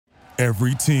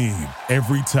Every team,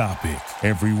 every topic,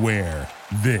 everywhere.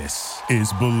 This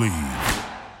is Believe.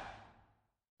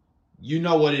 You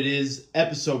know what it is,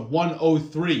 episode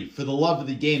 103. For the love of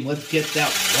the game, let's get that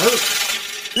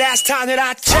work. Last time that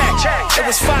I checked, it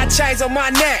was 5 chains on my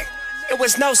neck. It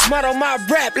was no smut on my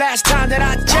rep. Last time that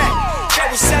I checked, I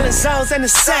was selling zones in the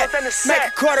set. Make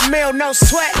 $250,000, no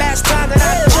sweat. Last time that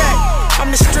I checked, I'm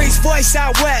the streets voice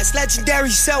out west. Legendary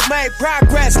self-made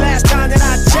progress. Last time that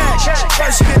I checked,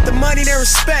 first you get the money, then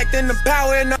respect, then the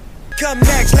power and the come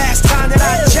next. Last time that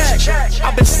I checked,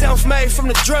 I've been self-made from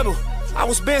the dribble. I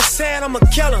was been saying I'm a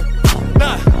killer.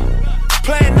 Nah,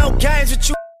 playing no games with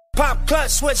you. Pop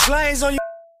clutch, switch lanes on you.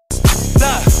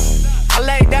 Nah, I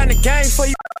laid down the game for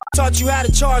you. Taught you how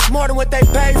to charge more than what they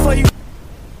pay for you.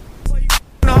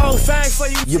 The whole thing for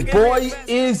you. Your boy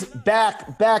is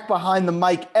back behind the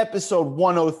mic, episode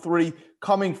 103,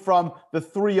 coming from the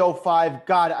 305.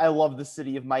 God, I love the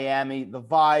city of Miami, the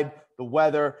vibe, the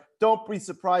weather. Don't be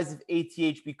surprised if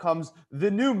ATH becomes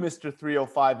the new Mr.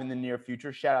 305 in the near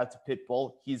future. Shout out to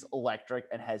Pitbull. He's electric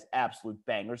and has absolute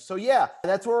bangers. So yeah,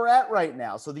 that's where we're at right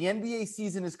now. So the NBA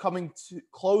season is coming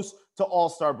close to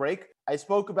All-Star break. I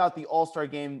spoke about the All-Star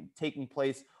game taking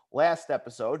place last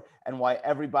episode and why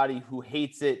everybody who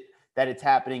hates it that it's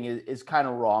happening is kind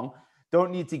of wrong.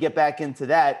 Don't need to get back into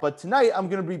that. But tonight I'm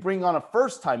going to be bringing on a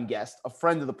first-time guest, a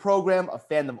friend of the program, a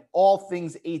fan of all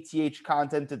things ATH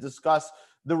content to discuss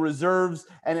the reserves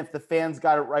and if the fans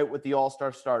got it right with the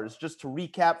All-Star starters. Just to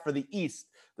recap for the East,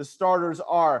 the starters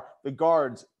are the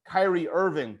guards, Kyrie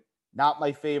Irving, not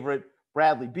my favorite,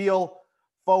 Bradley Beal.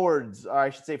 Forwards, or I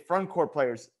should say front court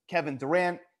players, Kevin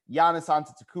Durant, Giannis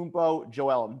Antetokounmpo,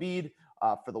 Joel Embiid.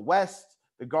 For the West,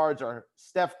 the guards are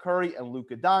Steph Curry and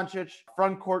Luka Doncic.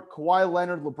 Front court, Kawhi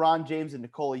Leonard, LeBron James, and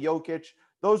Nikola Jokic.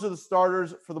 Those are the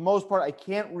starters. For the most part, I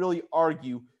can't really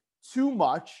argue too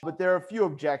much, but there are a few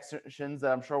objections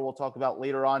that I'm sure we'll talk about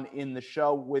later on in the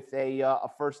show with a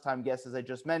first-time guest, as I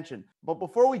just mentioned. But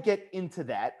before we get into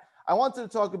that, I wanted to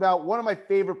talk about one of my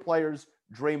favorite players,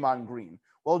 Draymond Green.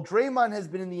 Well, Draymond has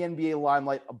been in the NBA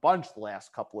limelight a bunch the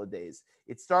last couple of days.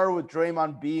 It started with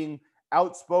Draymond being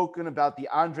outspoken about the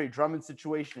Andre Drummond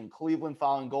situation in Cleveland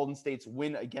following Golden State's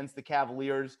win against the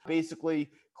Cavaliers.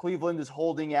 Basically, Cleveland is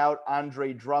holding out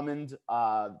Andre Drummond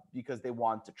because they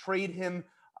want to trade him.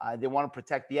 They want to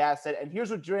protect the asset. And here's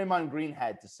what Draymond Green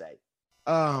had to say.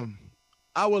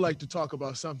 I would like to talk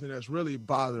about something that's really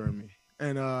bothering me.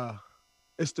 And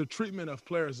it's the treatment of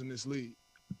players in this league.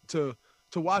 To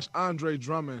watch Andre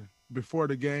Drummond before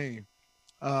the game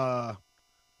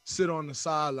sit on the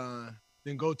sideline,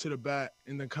 then go to the back,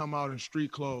 and then come out in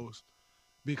street clothes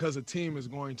because a team is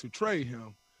going to trade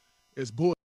him is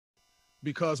bull.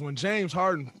 Because when James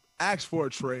Harden asked for a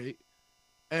trade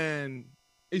and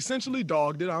essentially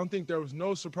dogged it, I don't think there was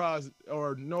no surprise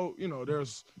or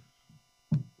there's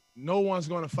no one's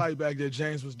going to fight back that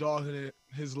James was dogging it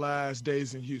his last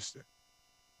days in Houston.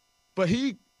 But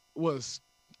he was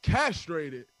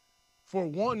castrated for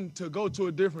wanting to go to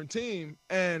a different team,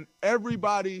 and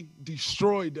everybody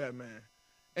destroyed that man.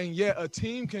 And yet a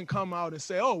team can come out and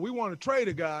say, oh, we want to trade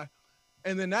a guy,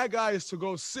 and then that guy is to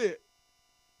go sit.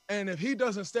 And if he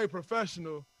doesn't stay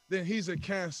professional, then he's a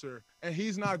cancer, and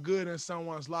he's not good in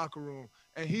someone's locker room,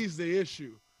 and he's the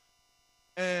issue.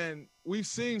 And we've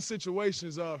seen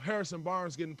situations of Harrison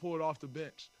Barnes getting pulled off the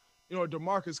bench.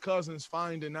 DeMarcus Cousins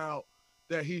finding out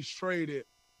that he's traded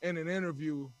in an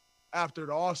interview after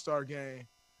the All-Star game,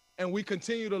 and we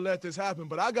continue to let this happen.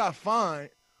 But I got fined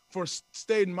for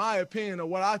stating my opinion of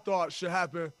what I thought should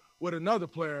happen with another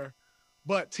player.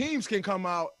 But teams can come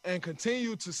out and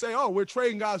continue to say, oh, we're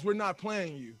trading guys, we're not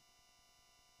playing you.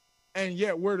 And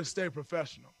yet we're to stay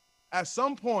professional. At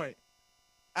some point,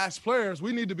 as players,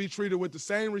 we need to be treated with the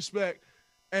same respect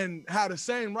and have the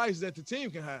same rights that the team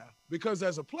can have. Because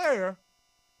as a player,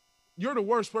 you're the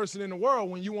worst person in the world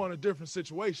when you want a different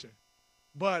situation.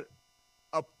 But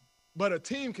a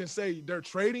team can say they're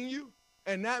trading you,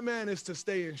 and that man is to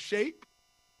stay in shape.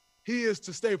 He is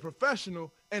to stay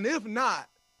professional. And if not,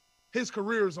 his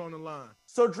career is on the line.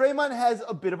 So Draymond has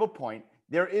a bit of a point.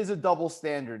 There is a double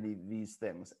standard in these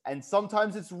things. And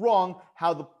sometimes it's wrong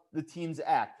how the teams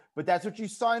act. But that's what you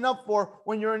sign up for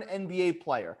when you're an NBA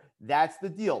player. That's the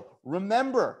deal.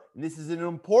 Remember, and this is an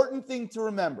important thing to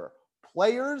remember,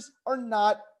 players are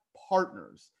not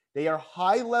partners. They are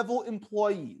high-level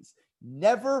employees.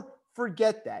 Never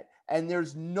forget that. And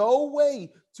there's no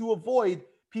way to avoid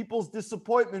people's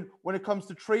disappointment when it comes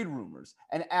to trade rumors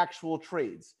and actual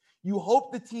trades. You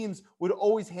hope the teams would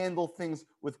always handle things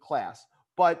with class,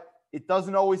 but it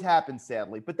doesn't always happen,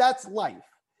 sadly. But that's life.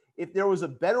 If there was a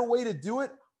better way to do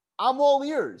it, I'm all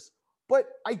ears. But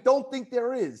I don't think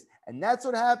there is. And that's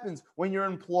what happens when you're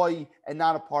an employee and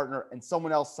not a partner and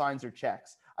someone else signs your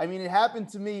checks. I mean, it happened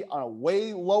to me on a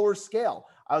way lower scale.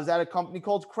 I was at a company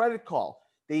called Credit Call.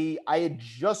 I had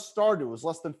just started. It was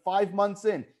less than 5 months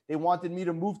in. They wanted me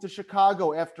to move to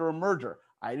Chicago after a merger.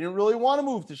 I didn't really want to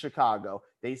move to Chicago.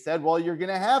 They said, well, you're going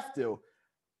to have to.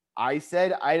 I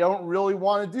said, I don't really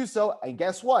want to do so. And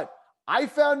guess what? I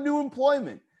found new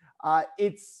employment.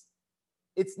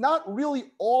 It's not really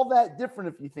all that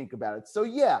different if you think about it. So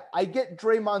yeah, I get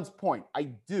Draymond's point. I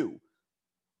do.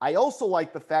 I also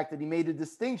like the fact that he made a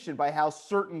distinction by how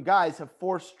certain guys have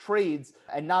forced trades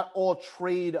and not all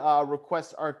trade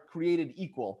requests are created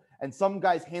equal. And some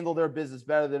guys handle their business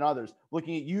better than others.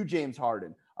 Looking at you, James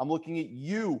Harden. I'm looking at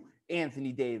you,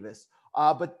 Anthony Davis.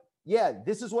 But yeah,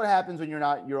 this is what happens when you're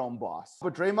not your own boss.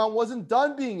 But Draymond wasn't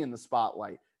done being in the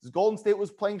spotlight. Golden State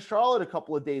was playing Charlotte a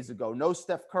couple of days ago. No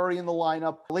Steph Curry in the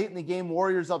lineup. Late in the game,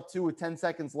 Warriors up 2 with 10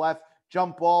 seconds left.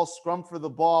 Jump ball, scrum for the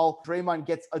ball. Draymond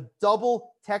gets a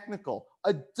double technical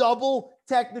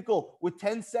with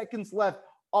 10 seconds left,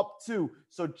 up 2.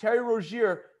 So Terry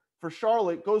Rozier for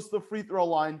Charlotte goes to the free throw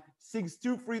line, sinks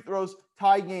 2 free throws,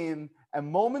 tie game. And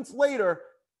moments later,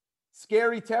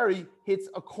 Scary Terry hits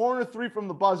a corner 3 from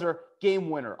the buzzer, game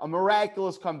winner. A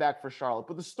miraculous comeback for Charlotte.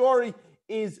 But the story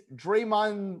is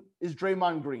Draymond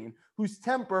Green, whose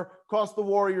temper cost the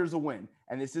Warriors a win.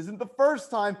 And this isn't the first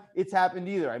time it's happened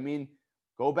either. I mean,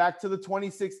 go back to the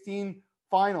 2016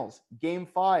 finals, game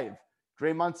 5.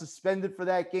 Draymond suspended for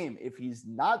that game. If he's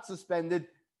not suspended,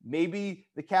 maybe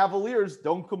the Cavaliers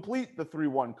don't complete the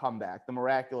 3-1 comeback, the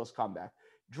miraculous comeback.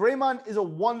 Draymond is a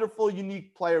wonderful,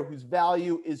 unique player whose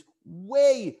value is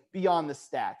way beyond the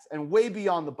stats and way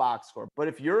beyond the box score. But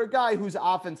if you're a guy whose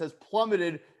offense has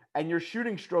plummeted and your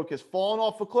shooting stroke has fallen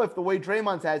off a cliff the way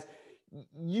Draymond's has,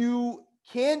 you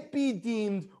can't be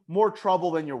deemed more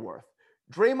trouble than you're worth.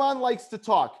 Draymond likes to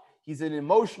talk. He's an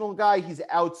emotional guy. He's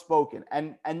outspoken,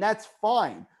 and that's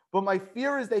fine. But my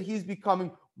fear is that he's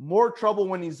becoming more trouble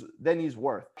than he's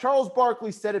worth. Charles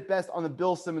Barkley said it best on the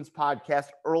Bill Simmons podcast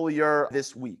earlier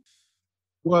this week.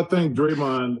 Well, I think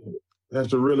Draymond has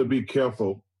to really be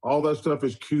careful. All that stuff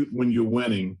is cute when you're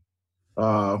winning.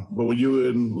 But when you're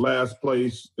in last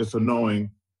place, it's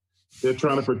annoying. They're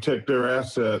trying to protect their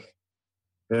asset,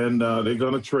 and they're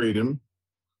going to trade him.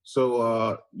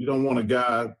 So you don't want a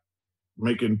guy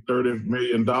making $30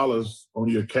 million on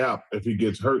your cap if he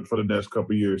gets hurt for the next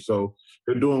couple of years. So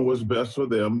they're doing what's best for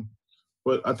them.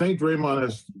 But I think Draymond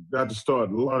has got to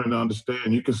start learning to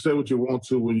understand. You can say what you want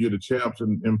to when you're the champs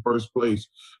in first place.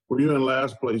 When you're in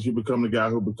last place, you become the guy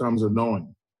who becomes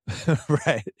annoying.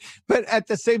 Right. But at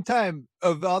the same time,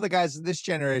 of all the guys in this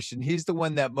generation, he's the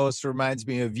one that most reminds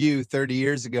me of you 30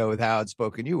 years ago with how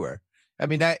outspoken you were. I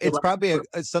mean, it's probably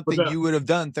something you would have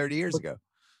done 30 years ago.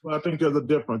 Well, I think there's a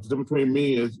difference. The difference between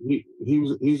me is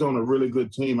he's on a really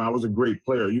good team. I was a great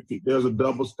player. There's a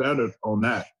double standard on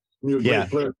that. When you're a great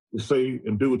player, you say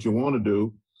and do what you want to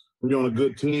do. When you're on a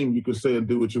good team, you can say and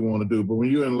do what you want to do. But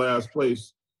when you're in last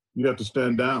place, you have to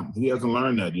stand down. He hasn't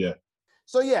learned that yet.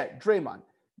 So yeah, Draymond,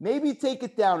 maybe take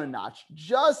it down a notch,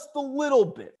 just a little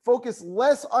bit. Focus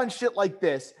less on shit like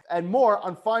this and more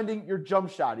on finding your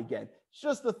jump shot again. It's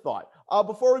just a thought.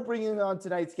 Before we bring in on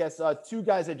tonight's guests, 2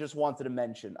 guys I just wanted to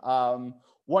mention.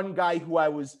 One guy who I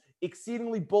was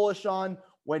exceedingly bullish on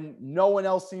when no one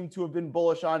else seemed to have been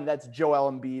bullish on, that's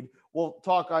Joel Embiid. We'll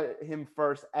talk on him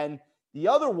first. And the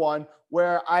other one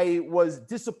where I was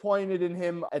disappointed in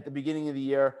him at the beginning of the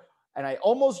year, and I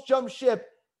almost jumped ship,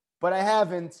 but I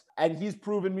haven't, and he's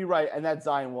proven me right, and that's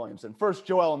Zion Williamson. First,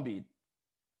 Joel Embiid.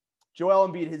 Joel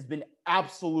Embiid has been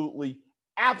absolutely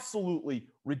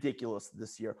ridiculous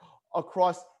this year.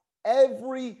 Across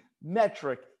every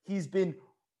metric, he's been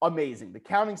amazing. The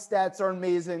counting stats are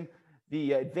amazing.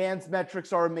 The advanced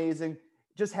metrics are amazing.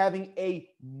 Just having a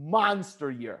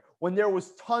monster year. When there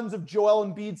was tons of Joel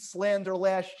Embiid slander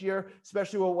last year,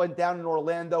 especially what went down in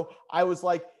Orlando, I was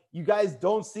like, you guys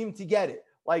don't seem to get it.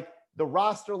 Like, the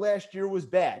roster last year was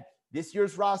bad. This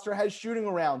year's roster has shooting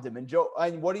around him.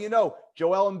 And what do you know?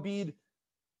 Joel Embiid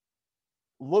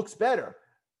looks better.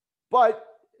 But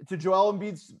to Joel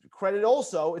Embiid's credit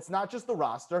also, it's not just the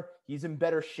roster. He's in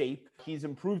better shape. He's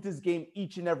improved his game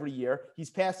each and every year. He's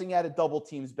passing out of double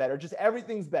teams better. Just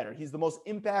everything's better. He's the most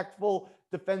impactful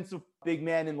defensive big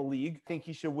man in the league. I think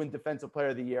he should win Defensive Player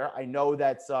of the Year. I know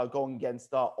that's going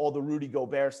against all the Rudy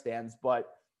Gobert stands, but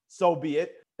so be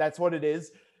it. That's what it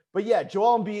is. But yeah,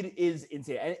 Joel Embiid is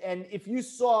insane. And if you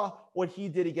saw what he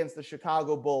did against the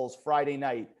Chicago Bulls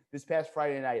this past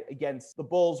Friday night against the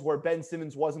Bulls where Ben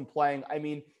Simmons wasn't playing, I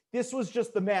mean, this was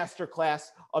just the masterclass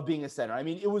of being a center. I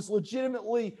mean, it was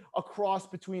legitimately a cross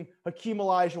between Hakeem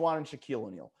Olajuwon and Shaquille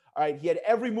O'Neal. All right, he had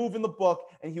every move in the book,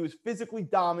 and he was physically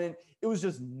dominant. It was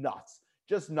just nuts.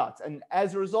 And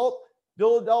as a result,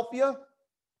 Philadelphia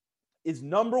is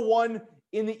number one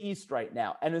in the East right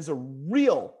now and is a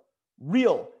real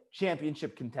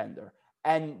championship contender.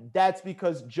 And that's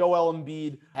because Joel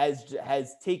Embiid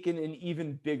has taken an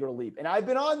even bigger leap. And I've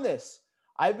been on this.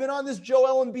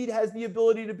 Joel Embiid has the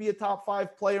ability to be a top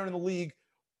 5 player in the league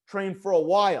train for a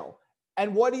while.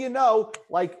 And what do you know?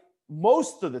 Like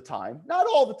most of the time, not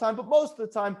all the time, but most of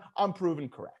the time, I'm proven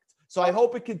correct. So I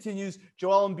hope it continues.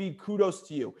 Joel Embiid, kudos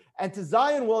to you. And to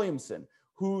Zion Williamson,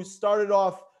 who started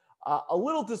off a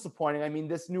little disappointing. I mean,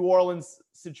 this New Orleans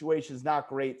situation is not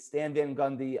great. Stan Van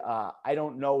Gundy, I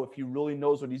don't know if he really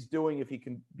knows what he's doing, if he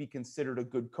can be considered a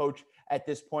good coach at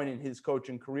this point in his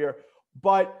coaching career.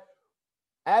 But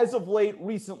as of late,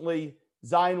 recently,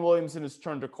 Zion Williamson has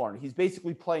turned a corner. He's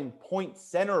basically playing point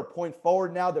center or point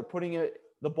forward now. They're putting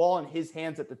the ball in his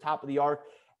hands at the top of the arc.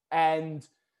 And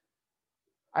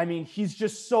I mean, he's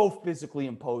just so physically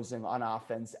imposing on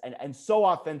offense and so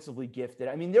offensively gifted.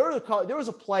 I mean, there was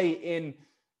a play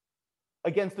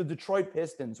against the Detroit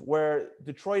Pistons where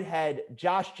Detroit had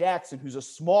Josh Jackson, who's a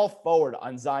small forward,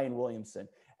 on Zion Williamson.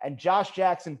 And Josh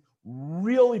Jackson,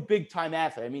 really big time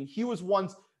athlete. I mean, he was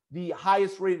once the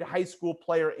highest rated high school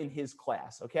player in his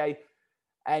class. Okay.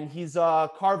 And he's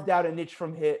carved out a niche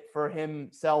for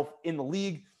himself in the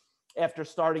league after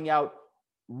starting out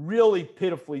really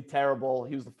pitifully terrible.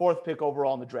 He was the 4th pick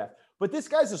overall in the draft. But this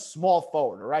guy's a small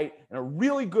forward, all right, and a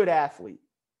really good athlete.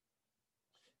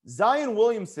 Zion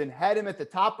Williamson had him at the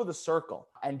top of the circle,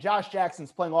 and Josh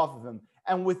Jackson's playing off of him.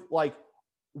 And with like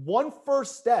one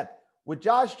first step, with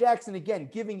Josh Jackson again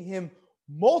giving him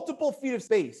multiple feet of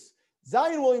space,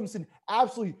 Zion Williamson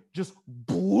absolutely just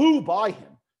blew by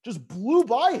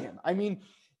him. I mean,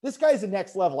 this guy's a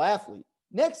next level athlete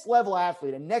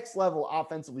and next level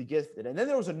offensively gifted. And then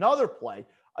there was another play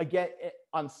again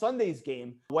on Sunday's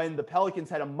game when the Pelicans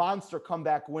had a monster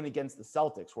comeback win against the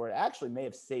Celtics, where it actually may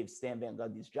have saved Stan Van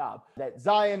Gundy's job. That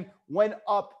Zion went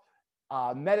up,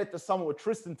 met at the summit with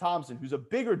Tristan Thompson, who's a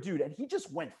bigger dude, and he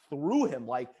just went through him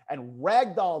and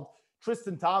ragdolled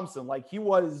Tristan Thompson like he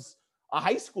was a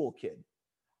high school kid.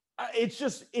 It's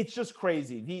just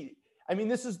crazy.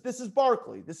 This is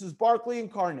Barkley. This is Barkley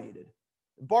incarnated.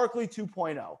 Barkley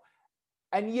 2.0.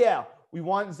 And yeah, we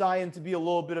want Zion to be a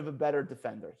little bit of a better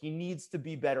defender. He needs to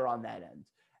be better on that end.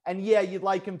 And yeah, you'd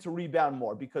like him to rebound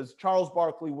more because Charles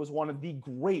Barkley was one of the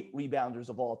great rebounders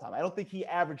of all time. I don't think he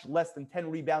averaged less than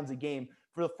 10 rebounds a game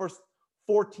for the first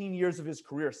 14 years of his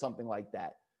career, something like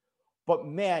that. But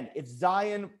man, if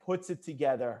Zion puts it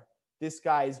together, this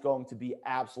guy is going to be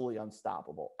absolutely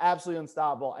unstoppable. Absolutely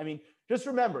unstoppable. I mean, just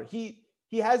remember, he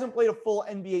hasn't played a full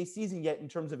NBA season yet in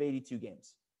terms of 82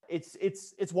 games.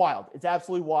 It's wild. It's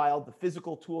absolutely wild. The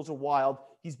physical tools are wild.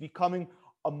 He's becoming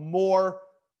a more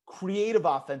creative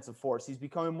offensive force. He's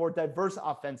becoming a more diverse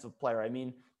offensive player. I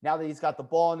mean, now that he's got the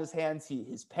ball in his hands,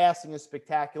 his passing is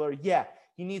spectacular. Yeah,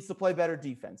 he needs to play better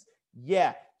defense.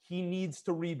 Yeah, he needs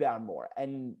to rebound more.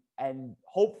 And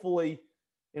hopefully,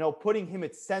 putting him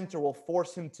at center will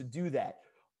force him to do that.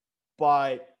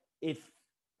 But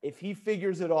if he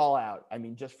figures it all out, I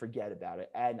mean, just forget about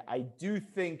it. And I do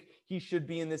think he should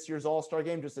be in this year's All-Star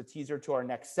game. Just a teaser to our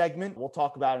next segment. We'll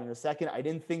talk about it in a second. I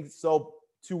didn't think so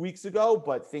 2 weeks ago,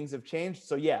 but things have changed.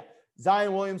 So yeah,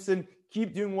 Zion Williamson,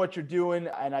 keep doing what you're doing.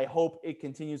 And I hope it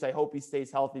continues. I hope he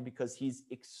stays healthy because he's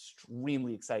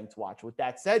extremely exciting to watch. With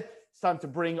that said, it's time to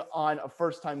bring on a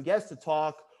first-time guest to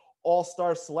talk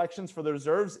All-Star selections for the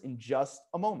reserves in just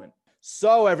a moment.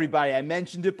 So everybody, I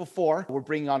mentioned it before. We're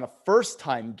bringing on a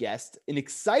first-time guest, an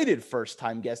excited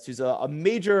first-time guest who's a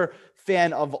major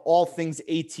fan of all things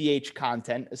ATH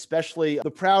content, especially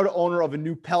the proud owner of a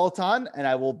new Peloton. And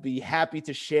I will be happy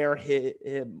to share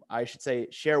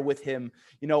share with him,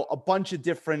 a bunch of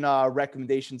different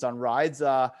recommendations on rides.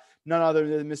 None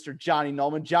other than Mr. Johnny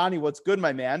Nolman. Johnny, what's good,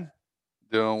 my man?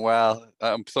 Doing well.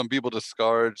 Some people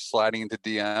discourage sliding into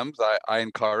DMs. I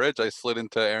encourage. I slid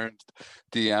into Aaron's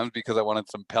DMs because I wanted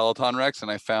some Peloton recs,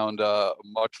 and I found a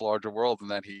much larger world in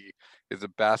that he is a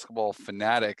basketball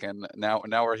fanatic, and now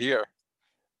we're here.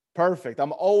 Perfect.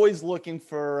 I'm always looking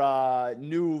for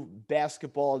new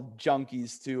basketball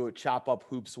junkies to chop up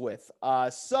hoops with.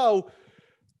 So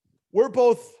we're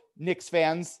both Knicks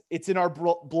fans. It's in our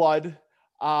blood.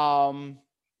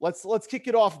 Let's kick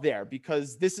it off there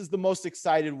because this is the most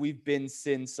excited we've been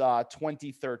since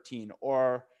 2013,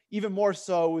 or even more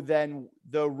so than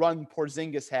the run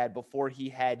Porzingis had before he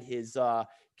had his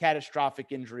catastrophic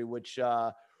injury, which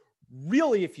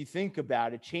really, if you think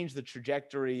about it, changed the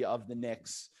trajectory of the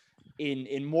Knicks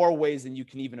in more ways than you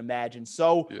can even imagine.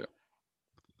 So, Yeah.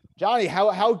 Johnny,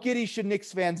 how giddy should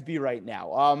Knicks fans be right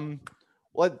now?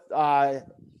 Where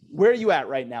are you at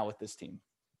right now with this team?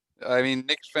 I mean,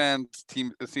 Knicks fans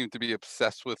seem to be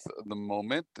obsessed with the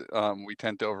moment. We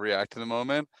tend to overreact to the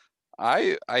moment.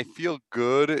 I feel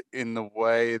good in the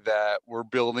way that we're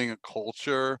building a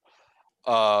culture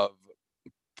of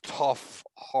tough,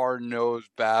 hard-nosed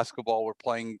basketball. We're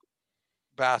playing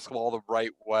basketball the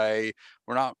right way.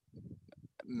 We're not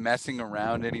messing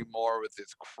around anymore with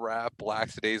this crap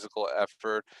lackadaisical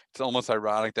effort. It's almost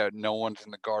ironic that no one's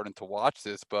in the Garden to watch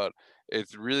this, but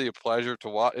it's really a pleasure to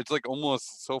watch. It's like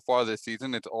almost so far this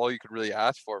season, it's all you could really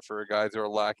ask for guys who are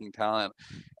lacking talent.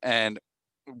 And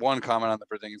one comment on the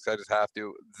Porzingis, I just have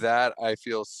to. That I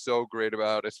feel so great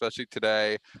about, especially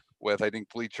today with, I think,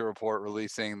 Bleacher Report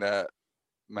releasing that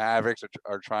Mavericks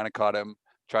are trying to cut him,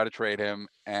 try to trade him,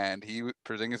 and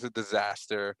Porzingis is a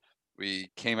disaster. We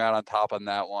came out on top on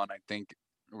that one. I think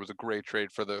it was a great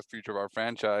trade for the future of our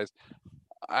franchise.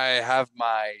 I have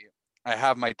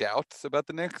my doubts about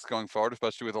the Knicks going forward,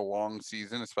 especially with a long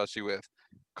season, especially with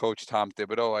Coach Tom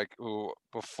Thibodeau, who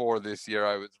before this year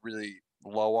I was really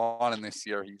low on, and this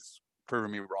year he's proven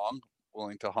me wrong.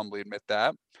 Willing to humbly admit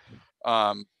that.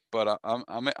 But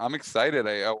I'm excited.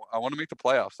 I want to make the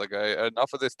playoffs.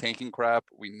 Enough of this tanking crap.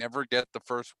 We never get the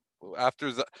first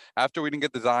after we didn't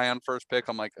get the Zion first pick.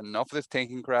 I'm like, enough of this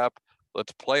tanking crap.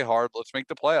 Let's play hard. Let's make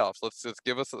the playoffs. Let's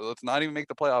not even make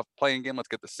the playoff playing game. Let's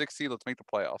get the 6th seed. Let's make the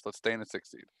playoffs. Let's stay in the 6th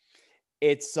seed.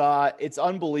 It's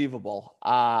unbelievable.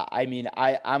 I mean,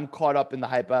 I'm caught up in the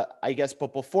hype, I guess.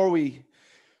 But before we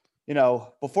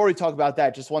talk about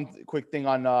that, just one quick thing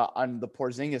on the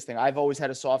Porzingis thing. I've always had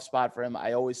a soft spot for him.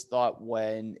 I always thought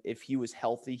if he was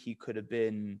healthy, he could have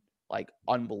been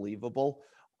unbelievable.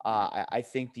 I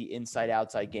think the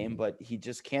inside-outside game, but he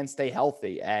just can't stay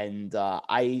healthy. And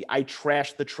I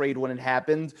trashed the trade when it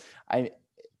happened.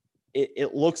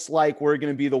 It looks like we're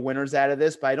going to be the winners out of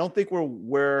this, but I don't think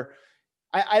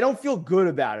I don't feel good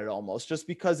about it almost just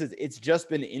because it's just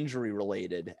been injury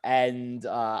related. And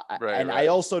I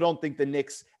also don't think the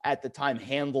Knicks at the time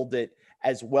handled it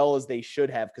as well as they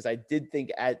should have. Cause I did think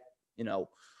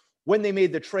when they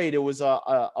made the trade, it was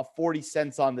a 40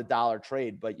 cents on the dollar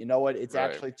trade, but you know what? It's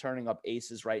actually turning up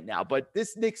aces right now. But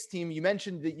this Knicks team, you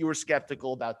mentioned that you were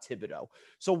skeptical about Thibodeau.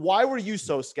 So why were you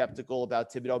so skeptical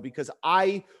about Thibodeau? Because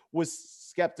I was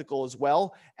skeptical as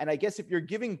well. And I guess if you're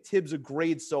giving Tibbs a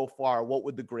grade so far, what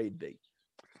would the grade be?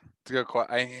 It's a good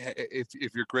question.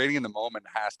 If you're grading in the moment,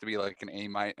 it has to be like an A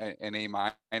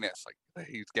minus. Like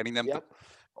he's getting them. Yep.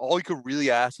 All you could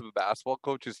really ask of a basketball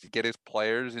coach is to get his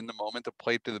players in the moment to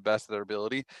play to the best of their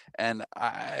ability. And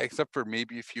except for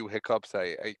maybe a few hiccups,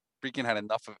 I freaking had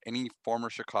enough of any former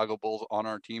Chicago Bulls on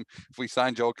our team. If we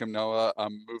sign Joakim Noah,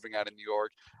 I'm moving out of New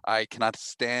York. I cannot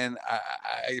stand.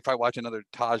 If I watch another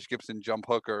Taj Gibson jump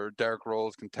hook or Derrick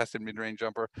Rose contested mid-range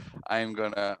jumper, I am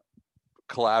gonna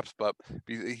collapse. But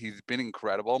he's been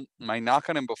incredible. My knock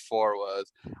on him before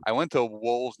was I went to a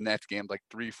Wolves Nets game like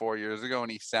 3-4 years ago,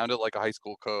 and he sounded like a high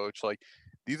school coach. Like,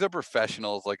 these are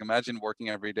professionals. Like, imagine working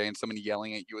every day and someone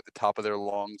yelling at you at the top of their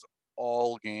lungs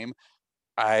all game.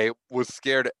 I was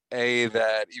scared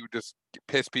that he would just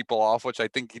piss people off, which I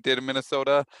think he did in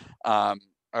Minnesota.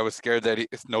 I was scared that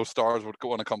no stars would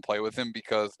want to come play with him,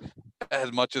 because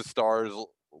as much as stars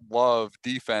love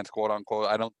defense, quote unquote,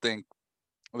 I don't think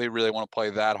they really want to play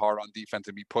that hard on defense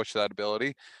and be pushed to that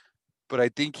ability. But I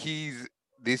think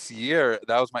this year,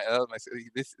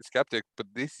 this skeptic, but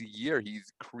this year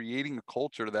he's creating a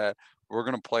culture that we're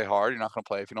going to play hard. You're not going to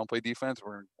play. If you don't play defense,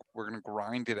 we're going to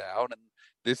grind it out. And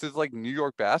this is like New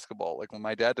York basketball. Like, when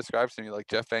my dad describes to me like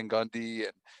Jeff Van Gundy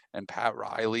and Pat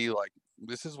Riley, like,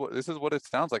 this is what it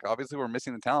sounds like. Obviously, we're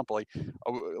missing the talent, but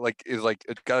is a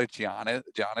guy like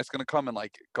Giannis going to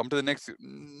come to the Knicks?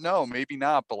 No, maybe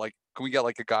not. But can we get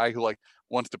a guy who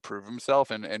wants to prove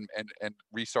himself and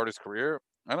restart his career?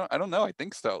 I don't know. I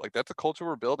think so. That's a culture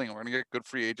we're building. We're gonna get good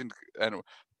free agents, and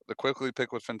the Quickly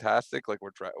pick was fantastic.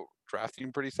 We're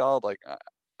drafting pretty solid.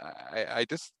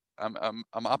 I'm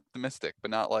optimistic, but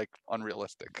not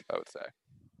unrealistic, I would say.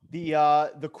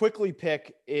 The Quickly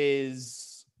pick is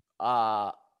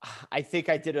I think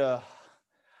I did a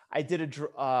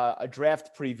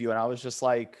draft preview, and I was just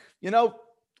like,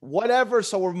 whatever.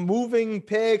 So we're moving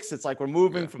picks. It's we're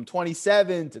moving from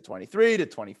 27 to 23 to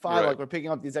 25. Right. We're picking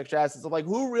up these extra assets. I'm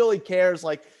who really cares?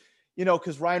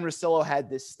 Because Ryan Russillo had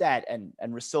this stat, and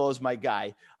Russillo's my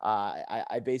guy.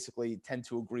 I basically tend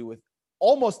to agree with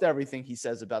almost everything he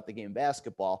says about the game of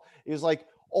basketball. It was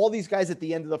all these guys at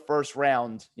the end of the first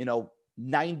round,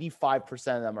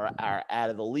 95% of them are out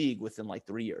of the league within like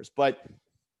 3 years. But,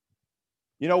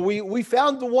 you know, we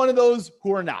found the one of those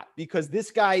who are not, because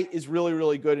this guy is really,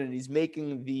 really good, and he's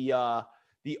making the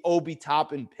Obi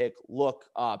Toppin pick look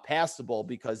passable,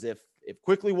 because if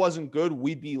Quickly wasn't good,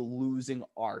 we'd be losing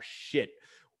our shit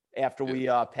after we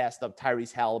passed up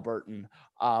Tyrese Halliburton.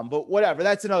 But whatever,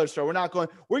 that's another story. We're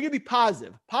going to be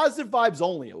positive vibes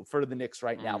only for the Knicks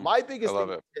right now. My biggest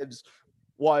thing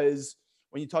was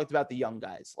when you talked about the young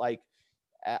guys, like,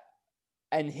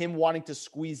 and him wanting to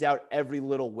squeeze out every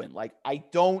little win. Like, I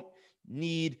don't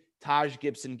need Taj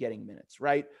Gibson getting minutes,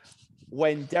 right?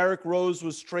 When Derrick Rose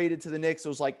was traded to the Knicks, it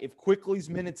was like, if Quickly's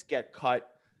minutes get cut,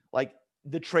 like,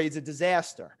 the trade's a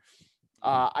disaster.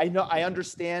 I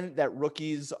understand that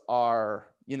rookies are,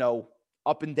 you know,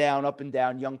 up and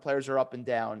down. Young players are up and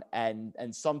down, and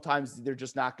sometimes they're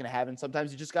just not going to have it. And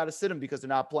sometimes you just got to sit them because they're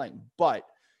not playing. But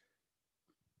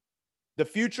the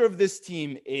future of this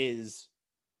team is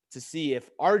to see if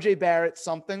RJ Barrett's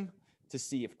something, to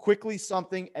see if Quickly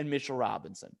something, and Mitchell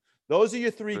Robinson. Those are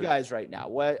your three guys right now.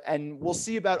 And we'll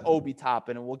see about Obi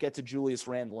Toppin, and we'll get to Julius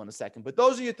Randle in a second. But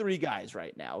those are your three guys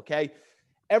right now, okay?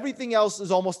 Everything else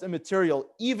is almost immaterial,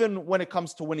 even when it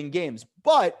comes to winning games.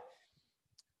 But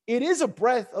it is a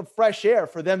breath of fresh air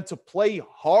for them to play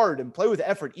hard and play with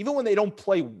effort, even when they don't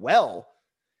play well,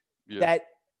 that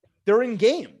they're in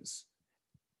games.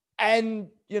 And,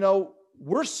 you know,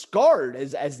 we're scarred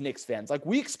as Knicks fans. Like,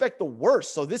 we expect the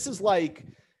worst. So this is like,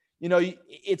 you know,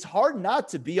 it's hard not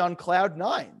to be on cloud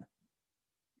nine.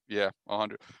 Yeah,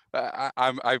 100.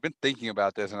 I've been thinking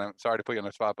about this, and I'm sorry to put you on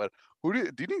the spot, but who do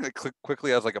you think that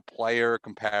Quickly as like a player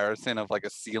comparison of like a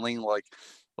ceiling, like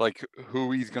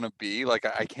who he's gonna be? Like,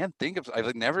 I can't think of.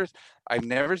 I've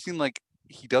never seen, like,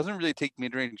 he doesn't really take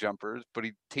mid-range jumpers, but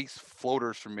he takes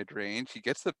floaters from mid-range. He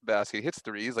gets the basket, he hits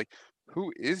threes. Like,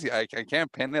 who is he? I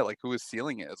can't pin it. Like, who his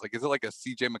ceiling is? Like, is it like a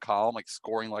CJ McCollum, like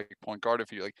scoring like a point guard if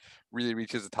he like really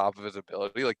reaches the top of his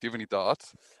ability? Like, do you have any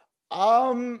thoughts?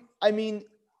 I mean,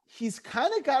 he's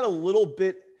kind of got a little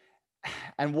bit,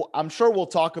 and I'm sure we'll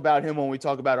talk about him when we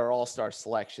talk about our all-star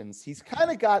selections. He's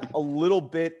kind of got a little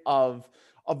bit of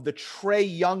the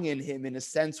Trae Young in him, in a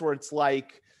sense where it's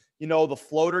like, you know, the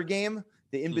floater game,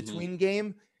 the in-between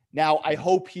game. Now, I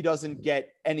hope he doesn't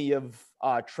get any of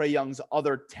Trae Young's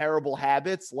other terrible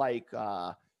habits, like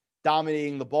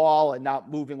dominating the ball and not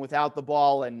moving without the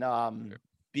ball, and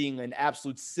being an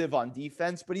absolute sieve on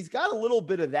defense. But he's got a little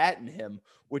bit of that in him,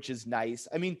 which is nice.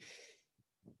 I mean,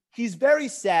 he's very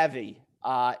savvy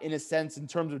in a sense in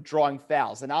terms of drawing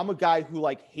fouls. And I'm a guy who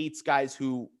like hates guys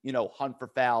who, you know, hunt for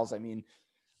fouls. I mean,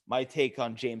 my take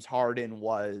on James Harden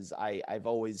was I've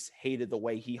always hated the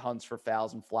way he hunts for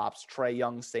fouls and flops. Trae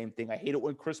Young, same thing. I hate it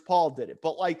when Chris Paul did it.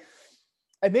 But like,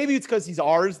 and maybe it's because he's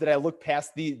ours that I look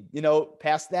past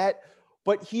past that.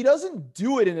 But he doesn't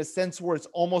do it in a sense where it's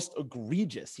almost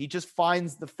egregious. He just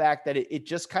finds the fact that it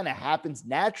just kind of happens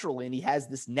naturally, and he has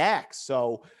this knack.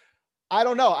 So I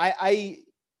don't know.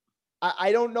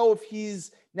 I don't know if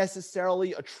he's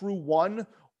necessarily a true one,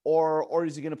 or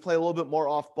is he going to play a little bit more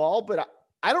off ball, but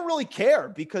I don't really care,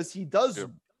 because he does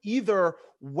either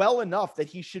well enough that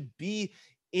he should be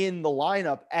in the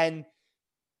lineup, and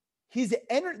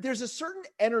there's a certain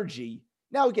energy.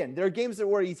 Now, again, there are games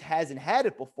where he hasn't had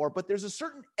it before, but there's a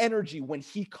certain energy when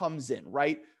he comes in,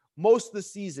 right? Most of the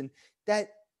season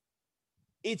that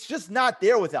it's just not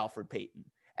there with Elfrid Payton.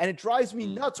 And it drives me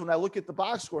nuts when I look at the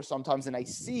box score sometimes and I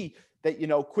see that, you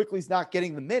know, Quickly's not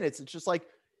getting the minutes. It's just like,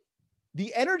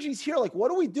 the energy's here. Like,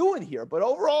 what are we doing here? But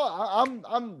overall,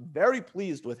 I'm very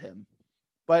pleased with him.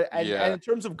 But and in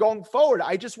terms of going forward,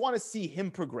 I just want to see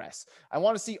him progress. I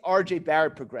want to see RJ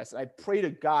Barrett progress. And I pray to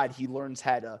God he learns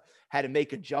how to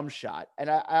make a jump shot. And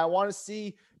I want to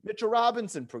see Mitchell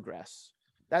Robinson progress.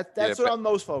 That's what I'm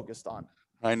most focused on.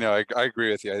 I know. I agree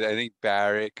with you. I think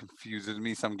Barrett confuses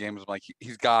me some games. I'm like,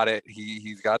 he's got it.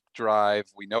 He's got the drive.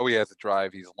 We know he has the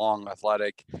drive. He's long,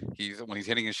 athletic. When he's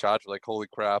hitting his shots, we're like, holy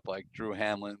crap, like Drew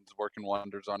Hanlon's working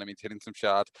wonders on him. He's hitting some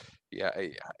shots. Yeah,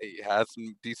 he has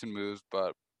some decent moves,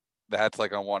 but that's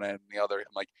like on one end. And the other, I'm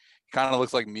like, he kind of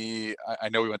looks like me. I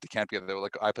know we went to camp together.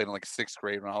 Like, I played in like 6th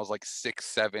grade when I was like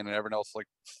 6'7", and everyone else like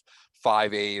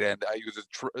 5'8", and I used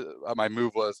my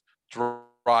move was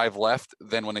drive left.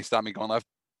 Then when they stopped me going left,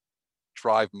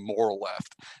 drive more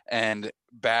left. And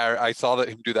I saw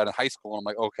him do that in high school, and I'm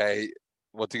like, okay,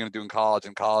 what's he gonna do in college?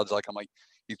 In college, like, I'm like,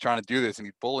 he's trying to do this and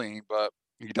he's bullying, but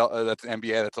that's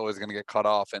NBA. That's always gonna get cut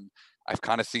off. And I've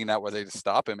kind of seen that where they just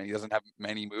stop him, and he doesn't have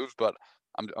many moves. But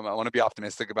I want to be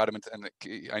optimistic about him, and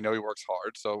I know he works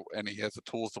hard. So, and he has the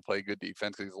tools to play good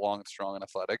defense because he's long and strong and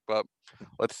athletic. But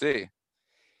let's see.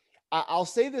 I'll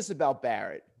say this about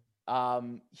Barrett.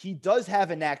 he does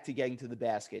have a knack to getting to the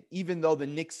basket, even though the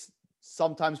Knicks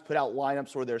sometimes put out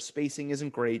lineups where their spacing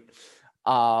isn't great.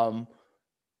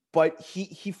 But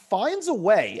he finds a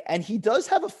way, and he does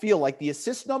have a feel. Like the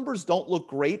assist numbers don't look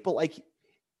great, but like,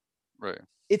 right.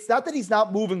 It's not that he's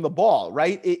not moving the ball,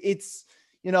 right? It's,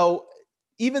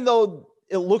 even though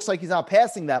it looks like he's not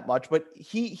passing that much, but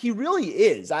he really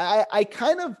is.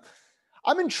 I'm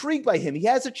intrigued by him. He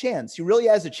has a chance. He really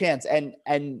has a chance. And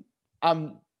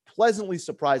I'm pleasantly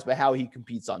surprised by how he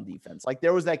competes on defense. Like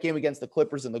there was that game against the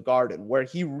Clippers in the Garden where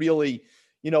he really,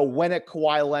 went at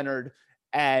Kawhi Leonard,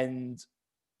 and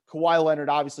Kawhi Leonard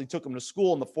obviously took him to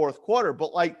school in the fourth quarter,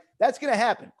 but like that's going to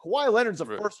happen. Kawhi Leonard's a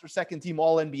first or second team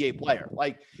all NBA player.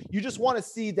 Like you just want to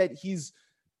see that he's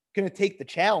going to take the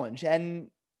challenge. And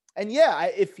yeah,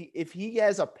 if he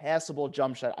has a passable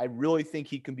jump shot, I really think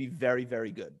he can be very,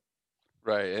 very good.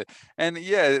 Right. And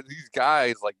yeah, these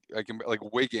guys like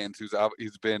Wiggins,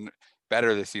 he's been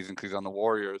better this season because he's on the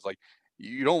Warriors. Like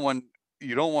you don't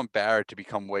want Barrett to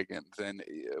become Wiggins, and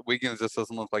Wiggins just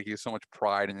doesn't look like he has so much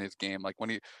pride in his game. Like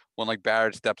when like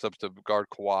Barrett steps up to guard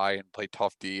Kawhi and play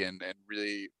tough D and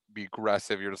really be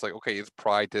aggressive, you're just like, okay, his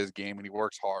pride to his game and he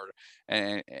works hard,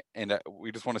 and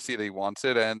we just want to see that he wants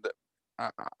it. And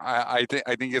I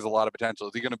think he has a lot of potential.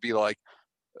 Is he going to be like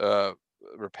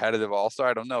repetitive all-star?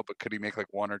 I don't know, but could he make like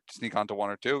sneak onto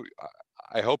one or two?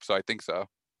 I hope so. I think so.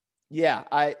 Yeah,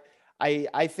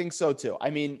 I think so too. I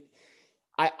mean,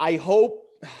 I hope,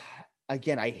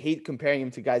 again, I hate comparing him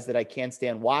to guys that I can't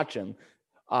stand watching.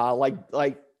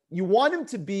 Like you want him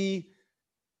to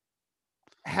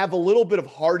have a little bit of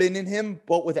Harden in him,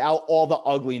 but without all the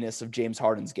ugliness of James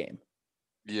Harden's game.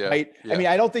 Yeah. Right. Yeah. I mean,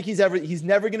 I don't think he's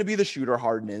never going to be the shooter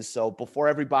Harden is. So before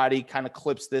everybody kind of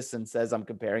clips this and says I'm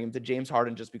comparing him to James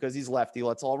Harden just because he's lefty,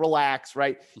 let's all relax.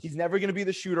 Right. He's never going to be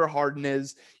the shooter Harden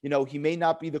is. He may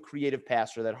not be the creative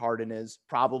passer that Harden is.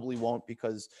 Probably won't,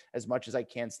 because as much as I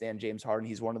can't stand James Harden,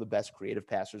 he's one of the best creative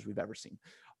passers we've ever seen.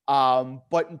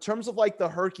 But in terms of like the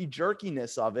herky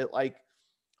jerkiness of it, like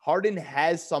Harden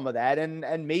has some of that,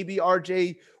 and maybe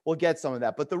RJ will get some of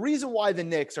that. But the reason why the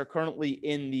Knicks are currently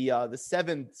in the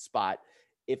seventh spot,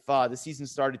 if the season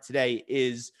started today,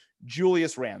 is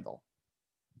Julius Randle,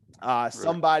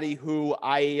 somebody who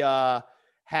I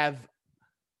have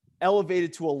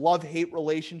elevated to a love-hate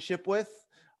relationship with,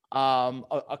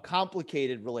 a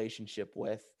complicated relationship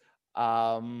with.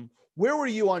 Where were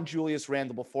you on Julius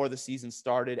Randle before the season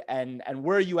started, and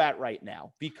where are you at right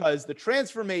now? Because the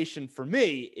transformation for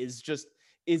me is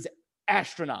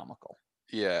astronomical.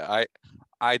 Yeah,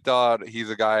 I thought he's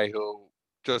a guy who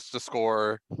just to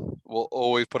score will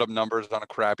always put up numbers on a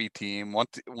crappy team.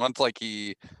 Once like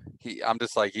I'm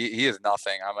just like he is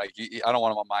nothing. I'm like I don't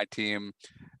want him on my team,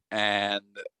 and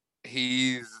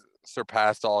he's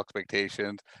surpassed all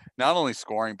expectations. Not only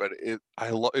scoring, but I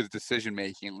love his decision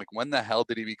making. Like when the hell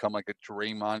did he become like a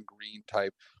Draymond Green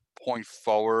type point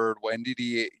forward? When did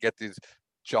he get this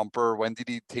jumper? When did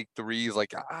he take threes?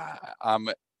 Like I'm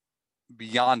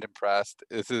beyond impressed.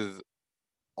 This is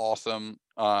awesome.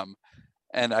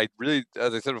 And I really,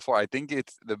 as I said before, I think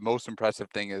it's the most impressive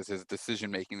thing is his decision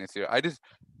making this year.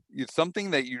 It's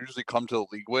something that you usually come to the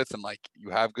league with, and like you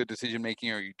have good decision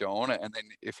making or you don't, and then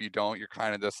if you don't, you're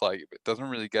kind of just like it doesn't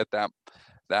really get that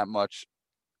much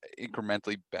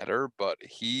incrementally better. But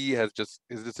he has just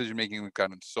his decision making has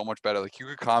gotten so much better. Like you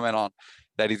could comment on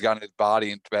that he's gotten his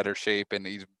body into better shape and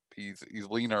he's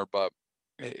leaner, but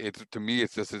it's to me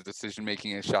it's just his decision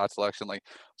making and shot selection. Like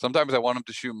sometimes I want him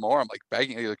to shoot more. I'm like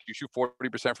begging, like you shoot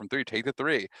 40% from three, take the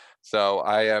three.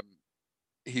 So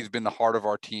he's been the heart of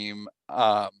our team.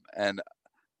 And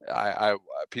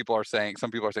some people are saying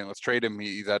let's trade him.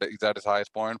 He's at his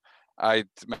highest point. I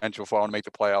mentioned before I want to make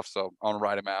the playoffs, so I want to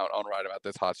ride him out. I want to ride him out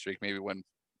this hot streak, maybe win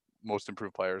most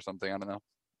improved player or something. I don't know.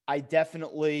 I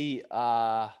definitely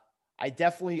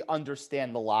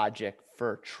understand the logic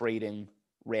for trading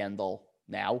Randle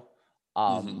now,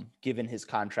 given his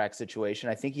contract situation.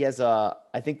 I think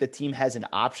the team has an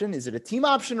option. Is it a team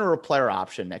option or a player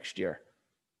option next year?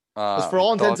 Because for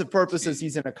all intents and purposes,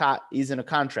 he's in a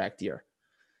contract year.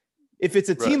 If it's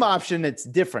a team option, it's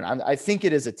different. I think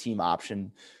it is a team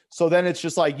option. So then it's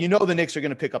just like, the Knicks are going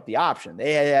to pick up the option.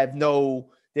 They have no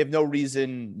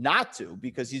reason not to,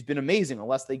 because he's been amazing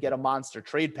unless they get a monster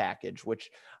trade package,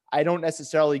 which I don't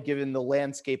necessarily, given the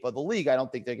landscape of the league, I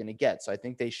don't think they're going to get. So I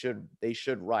think they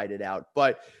should ride it out.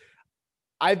 But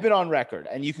I've been on record,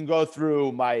 and you can go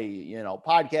through my,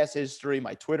 podcast history,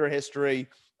 my Twitter history.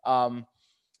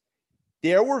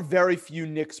 There were very few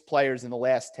Knicks players in the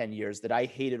last 10 years that I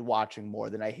hated watching more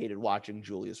than I hated watching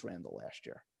Julius Randle last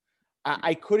year.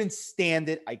 I couldn't stand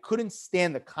it. I couldn't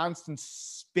stand the constant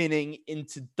spinning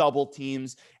into double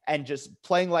teams and just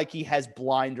playing like he has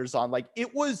blinders on. Like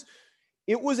it was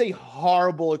a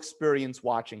horrible experience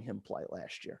watching him play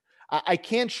last year. I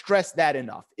can't stress that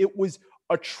enough. It was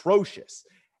atrocious.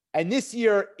 And this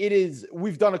year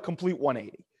we've done a complete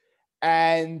 180.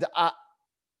 And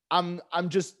I'm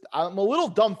a little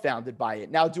dumbfounded by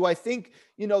it. Now, do I think,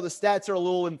 the stats are a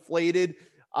little inflated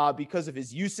because of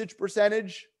his usage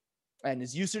percentage and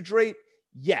his usage rate?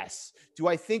 Yes. Do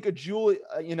I think a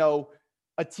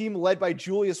team led by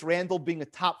Julius Randle being a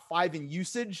top 5 in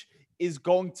usage is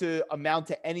going to amount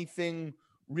to anything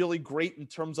really great in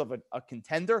terms of a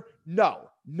contender? No,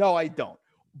 I don't.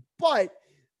 But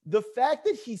the fact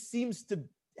that he seems to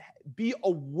be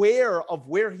aware of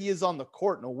where he is on the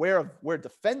court and aware of where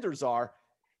defenders are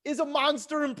is a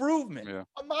monster improvement. Yeah.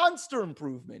 A monster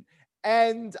improvement.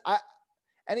 And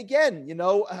again,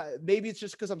 maybe it's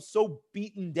just because I'm so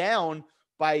beaten down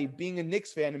by being a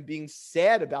Knicks fan and being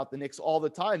sad about the Knicks all the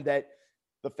time that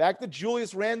the fact that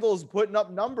Julius Randle is putting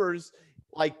up numbers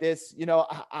like this,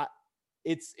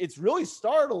 it's really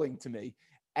startling to me.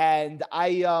 And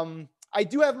I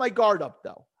do have my guard up,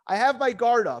 though. I have my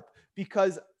guard up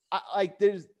because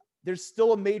there's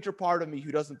still a major part of me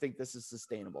who doesn't think this is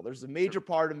sustainable. There's a major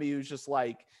part of me who's just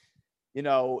like,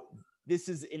 this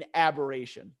is an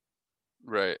aberration.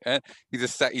 Right. And I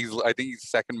think he's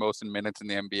second most in minutes in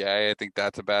the NBA. I think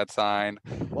that's a bad sign.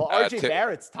 Well, RJ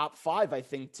Barrett's top 5, I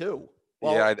think, too.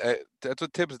 Well, yeah, that's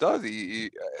what Tibbs does. That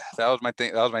was my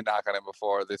thing. That was my knock on him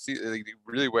before. He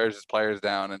really wears his players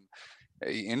down and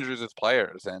he injures his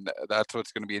players, and that's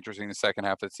what's going to be interesting in the second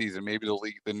half of the season. Maybe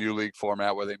the new league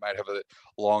format where they might have a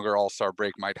longer All-Star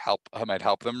break might help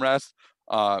them rest.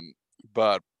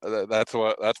 But that's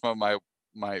what my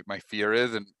fear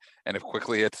is, and if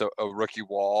Quickley hits a rookie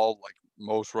wall like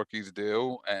most rookies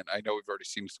do, and I know we've already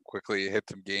seen Quickley hit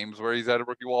some games where he's at a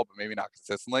rookie wall, but maybe not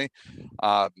consistently.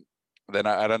 Then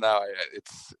I don't know.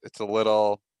 It's a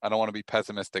little. I don't want to be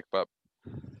pessimistic, but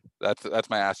that's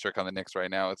my asterisk on the Knicks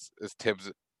right now. Is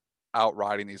Tibbs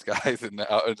outriding these guys and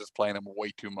just playing them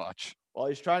way too much. Well,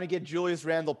 he's trying to get Julius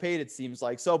Randle paid, it seems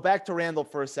like. So back to Randle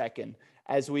for a second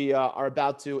as we are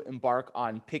about to embark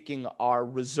on picking our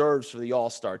reserves for the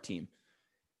All-Star team.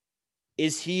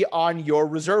 Is he on your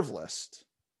reserve list?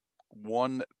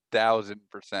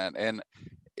 1,000%. And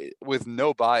with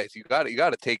no bias, you got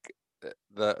to take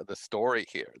the story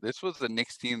here. This was the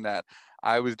Knicks team that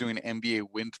I was doing NBA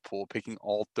wins pool, picking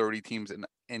all 30 teams,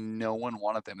 and no one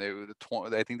wanted them. I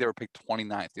think they were picked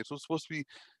 29th. This was supposed to be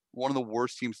one of the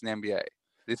worst teams in the NBA.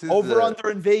 This is over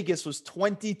in Vegas was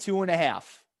 22.5.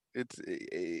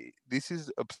 This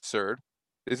is absurd.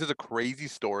 This is a crazy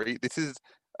story. This is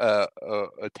a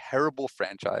terrible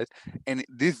franchise, and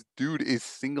this dude is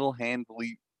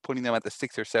single-handedly putting them at the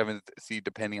 6th or 7th seed,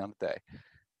 depending on the day.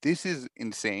 This is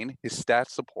insane. His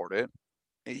stats support it.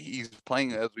 He's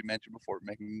playing, as we mentioned before,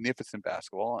 magnificent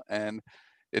basketball, and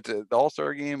the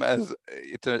All-Star game it's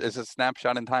a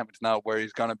snapshot in time. It's not where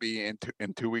he's gonna be in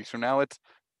 2 weeks from now.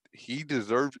 He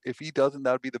deserves. If he doesn't,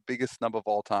 that would be the biggest snub of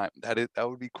all time. That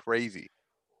would be crazy.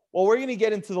 Well, we're gonna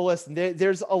get into the list, and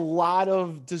there's a lot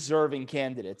of deserving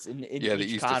candidaents in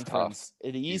each conference.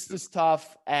 The East is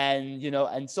tough, and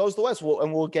and so is the West.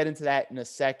 We'll get into that in a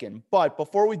second. But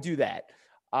before we do that.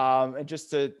 And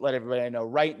just to let everybody know,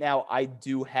 right now I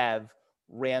do have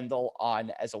Randle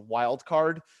on as a wild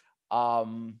card.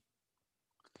 I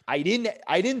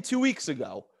didn't 2 weeks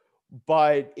ago,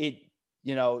 but the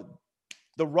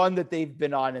run that they've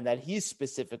been on and that he's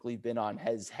specifically been on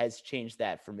has changed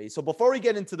that for me. So before we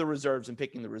get into the reserves and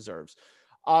picking the reserves,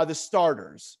 the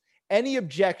starters, any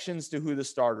objections to who the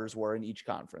starters were in each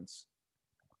conference?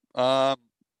 I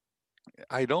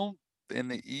don't in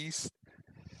the East.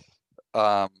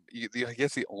 I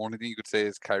guess the only thing you could say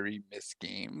is Kyrie missed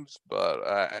games,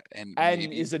 but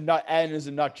is a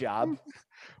nut job.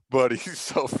 But he's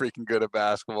so freaking good at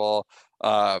basketball.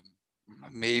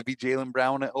 Maybe Jaylen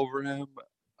Brown over him.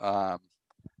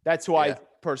 That's who I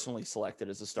personally selected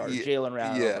as a starter, Jaylen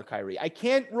Brown over Kyrie. I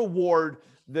can't reward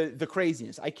the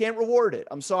craziness. I can't reward it.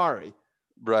 I'm sorry.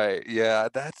 Right. Yeah.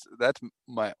 That's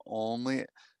my only.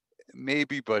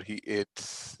 Maybe, but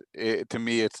to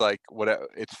me, it's like whatever.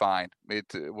 It's fine.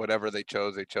 Whatever they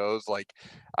chose. Like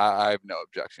I have no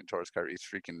objection towards Kyrie. He's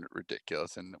freaking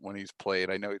ridiculous, and when he's played,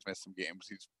 I know he's missed some games.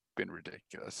 He's been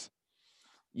ridiculous.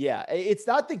 Yeah, it's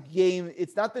not the game.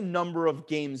 It's not the number of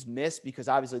games missed, because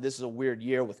obviously this is a weird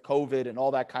year with COVID and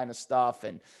all that kind of stuff,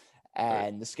 and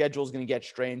the schedule is going to get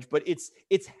strange. But it's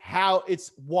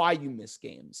why you miss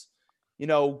games.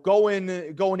 Going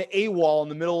to AWOL in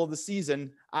the middle of the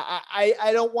season,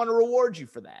 I don't want to reward you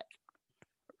for that.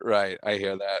 Right, I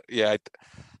hear that. Yeah,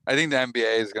 I think the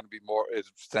NBA is going to be is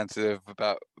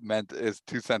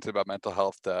too sensitive about mental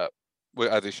health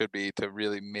as it should be, to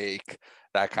really make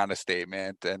that kind of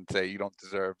statement and say you don't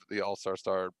deserve the All-Star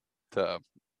star to.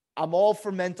 I'm all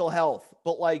for mental health,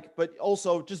 but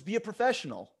also just be a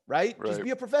professional, right? Just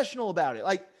be a professional about it.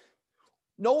 Like,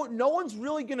 no one's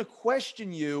really going to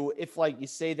question you if, like, you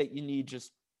say that you need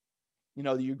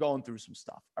you're going through some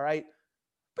stuff. All right.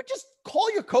 But just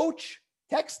call your coach,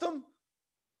 text them,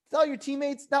 tell your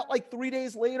teammates, not like 3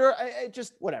 days later. I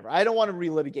just, whatever. I don't want to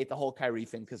relitigate the whole Kyrie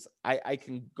thing because I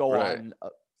can go on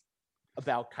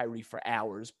about Kyrie for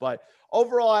hours. But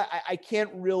overall, I can't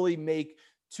really make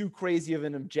too crazy of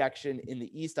an objection. In the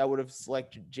East, I would have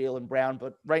selected Jaylen Brown,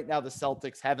 but right now the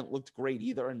Celtics haven't looked great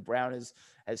either, and Brown has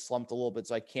slumped a little bit,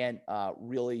 so I can't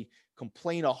really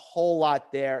complain a whole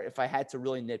lot there. If I had to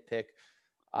really nitpick,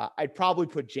 I'd probably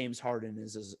put James Harden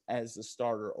as the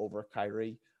starter over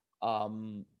Kyrie.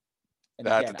 And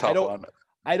That's again, a tough one.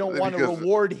 I don't want to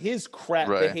reward his crap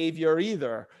behavior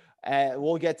either.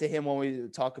 We'll get to him when we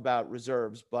talk about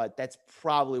reserves, but that's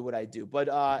probably what I do. But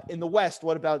in the West,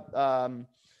 what about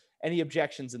any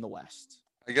objections in the West?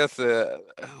 I guess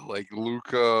like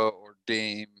Luka or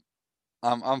Dame,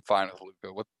 I'm fine with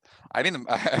Luka. I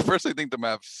personally think the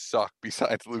Mavs suck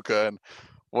besides Luka, and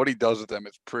what he does with them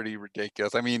is pretty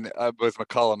ridiculous. I mean, with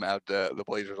McCollum out, the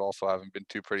Blazers also haven't been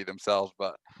too pretty themselves,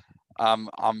 but I'm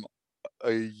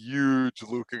a huge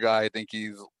Luka guy. I think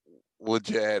he's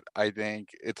legit. I think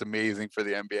it's amazing for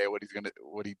the NBA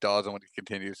what he does and what he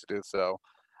continues to do. So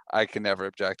I can never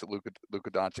object to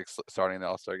Luka Doncic starting the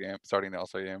All-Star game.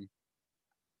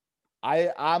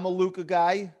 I'm a Luka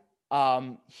guy.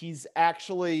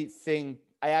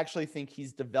 I actually think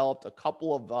he's developed a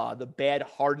couple of the bad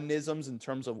Hardenisms in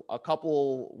terms of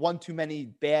one too many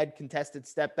bad contested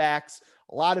step backs,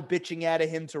 a lot of bitching out of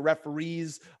him to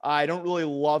referees. I don't really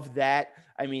love that.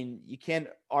 I mean, you can't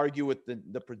argue with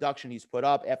the production he's put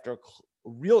up after a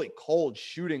really cold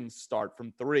shooting start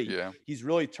from three. Yeah. He's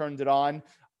really turned it on.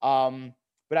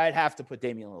 But I'd have to put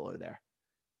Damian Lillard there.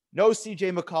 No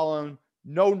CJ McCollum,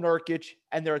 no Nurkic,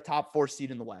 and they're a top 4 seed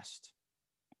in the West.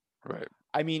 Right.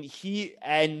 I mean, he's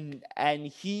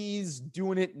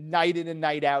doing it night in and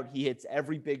night out. He hits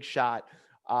every big shot.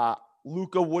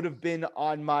 Luka would have been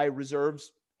on my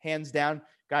reserves, hands down.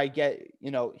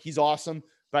 He's awesome,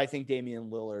 but I think Damian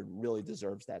Lillard really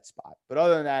deserves that spot. But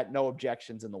other than that, no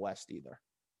objections in the West either.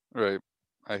 Right.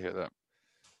 I hear that.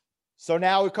 So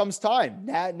now it comes time.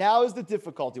 Now is the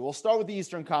difficulty. We'll start with the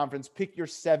Eastern Conference. Pick your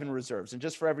 7 reserves. And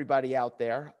just for everybody out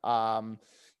there,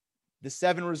 the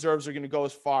 7 reserves are going to go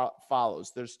as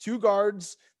follows. There's 2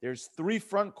 guards, there's 3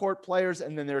 front court players,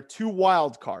 and then there are 2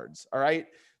 wild cards. All right.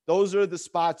 Those are the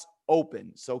spots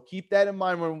open. So keep that in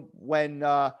mind when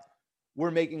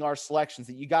we're making our selections,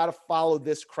 that you got to follow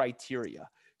this criteria.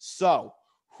 So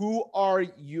who are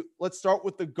you? Let's start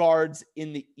with the guards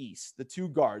in the East, the 2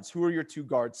 guards. Who are your 2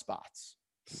 guard spots?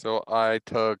 So I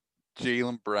took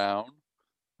Jaylen Brown.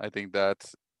 I think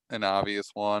that's an obvious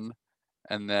one.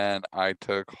 And then I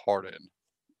took Harden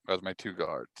as my 2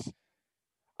 guards.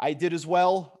 I did as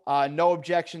well. No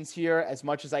objections here. As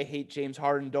much as I hate James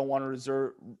Harden, don't want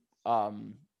to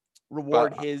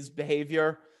reward his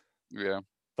behavior. Yeah.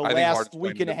 The last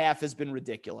week and a half has been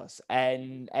ridiculous.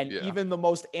 And even the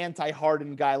most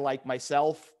anti-Harden guy like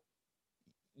myself,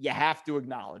 you have to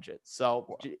acknowledge it.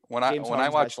 So when I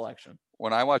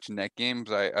watch net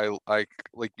games, I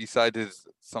like, besides his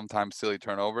sometimes silly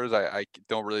turnovers, I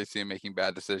don't really see him making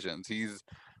bad decisions. He's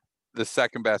the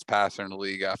second best passer in the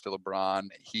league after LeBron.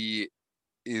 He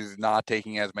is not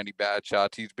taking as many bad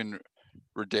shots. He's been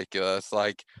ridiculous.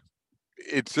 Like,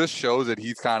 it just shows that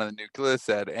he's kind of the nucleus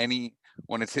that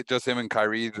when it's just him and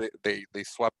Kyrie, they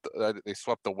swept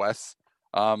the West.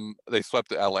 They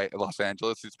swept Los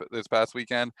Angeles this past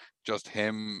weekend. Just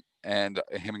him and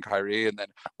Kyrie, and then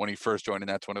when he first joined the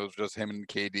Nets, when it was just him and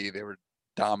KD, they were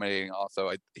dominating.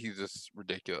 Also, he's just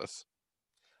ridiculous.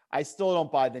 I still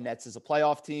don't buy the Nets as a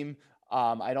playoff team.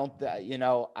 I don't.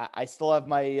 I still have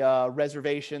my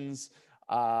reservations.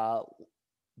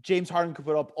 James Harden could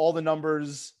put up all the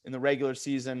numbers in the regular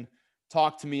season.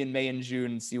 Talk to me in May and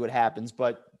June and see what happens.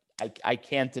 But I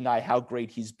can't deny how great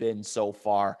he's been so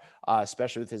far,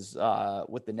 especially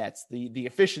with the Nets. The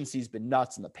efficiency's been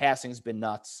nuts and the passing's been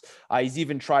nuts. He's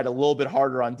even tried a little bit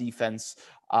harder on defense.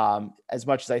 As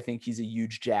much as I think he's a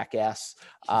huge jackass,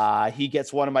 he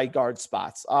gets one of my guard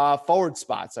spots, forward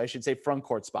spots. I should say front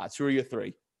court spots. Who are your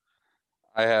 3?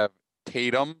 I have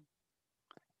Tatum.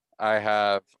 I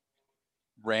have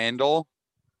Randall,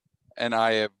 and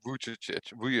I have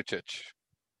Vucevic.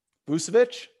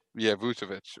 Vucevic? Yeah,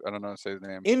 Vucevic. I don't know how to say his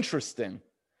name. Interesting.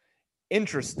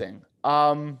 Interesting.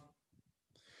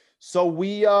 So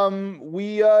we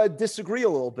disagree a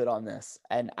little bit on this,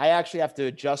 and I actually have to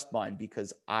adjust mine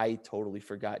because I totally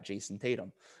forgot Jason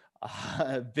Tatum.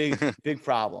 Big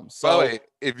problem. So by the way,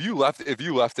 if you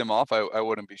left him off, I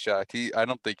wouldn't be shocked. I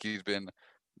don't think he's been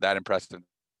that impressive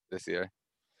this year.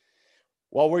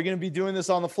 Well, we're going to be doing this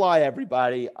on the fly,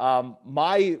 everybody.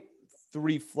 My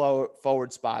 3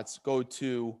 forward spots go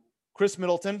to Chris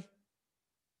Middleton,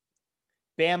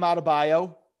 Bam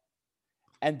Adebayo,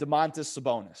 and Domantas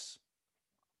Sabonis.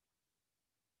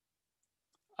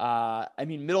 I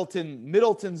mean,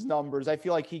 Middleton's numbers, I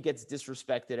feel like he gets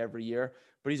disrespected every year,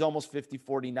 but he's almost 50,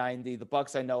 40, 90. The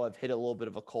Bucks, I know, have hit a little bit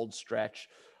of a cold stretch.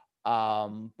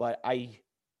 But I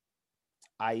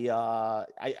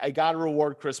got to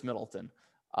reward Chris Middleton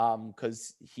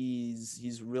because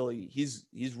he's really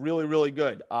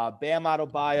good. Bam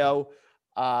Adebayo,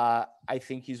 I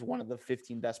think he's one of the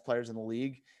 15 best players in the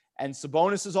league. And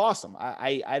Sabonis is awesome.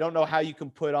 I don't know how you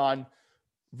can put on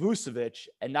Vucevic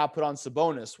and not put on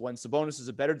Sabonis when Sabonis is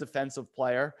a better defensive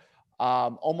player,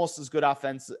 almost as good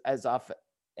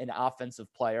an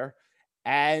offensive player,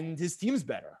 and his team's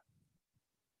better.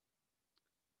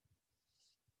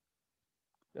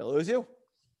 Did I lose you?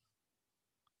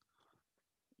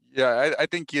 Yeah, I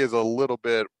think he is a little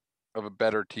bit of a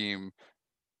better team.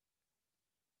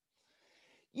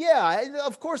 Yeah,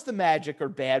 of course the Magic are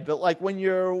bad, but like when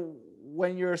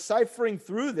you're ciphering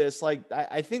through this, like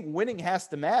I think winning has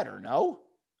to matter, no?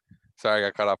 Sorry, I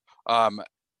got cut off.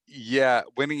 Yeah,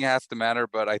 winning has to matter,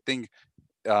 but I think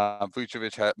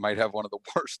Vucevic might have one of the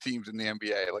worst teams in the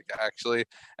NBA, like actually,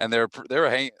 and they're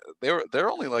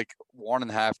only like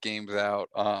 1.5 games out.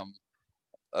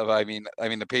 I mean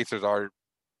the Pacers are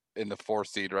in the 4th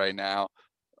seed right now,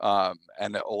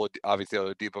 and obviously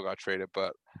Oladipo got traded,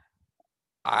 but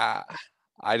I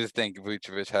just think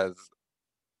Vucevic has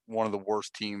one of the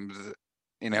worst teams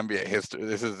in NBA history.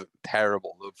 This is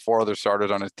terrible. The 4 other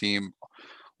starters on his team,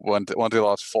 once they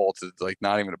lost Fultz, it's like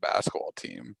not even a basketball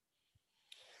team.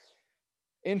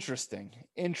 Interesting.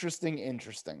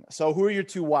 So who are your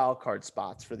 2 wild card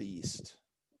spots for the East?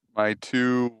 My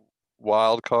 2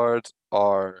 wild cards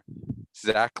are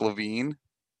Zach LaVine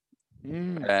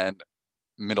and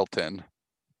Middleton.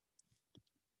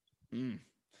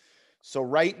 So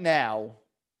right now,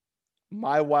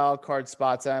 my wild card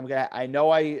spots. I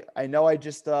know I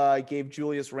just gave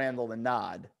Julius Randle the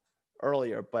nod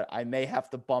earlier, but I may have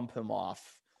to bump him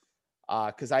off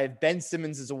because I have Ben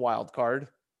Simmons as a wild card.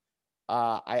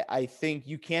 I think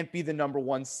you can't be the number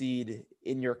 1 seed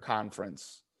in your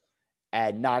conference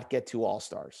and not get 2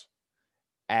 All-Stars.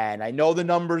 And I know the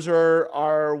numbers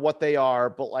are what they are,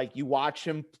 but like you watch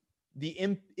him,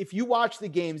 if you watch the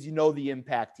games, you know the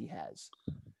impact he has.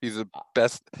 He's the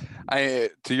best. To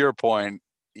your point,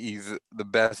 he's the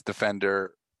best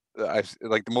defender.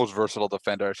 Like the most versatile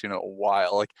defender I've seen in a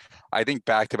while. Like I think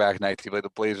back-to-back nights he played the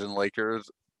Blazers and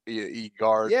Lakers. He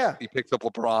guards. Yeah. He picks up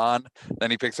LeBron. Then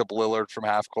he picks up Lillard from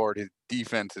half court. His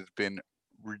defense has been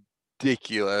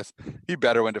ridiculous. He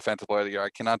better win Defensive Player of the Year. I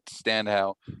cannot stand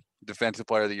how Defensive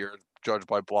Player of the Year is judged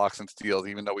by blocks and steals,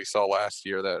 even though we saw last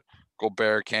year that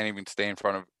Gobert can't even stay in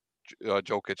front of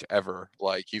Jokic ever.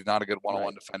 Like he's not a good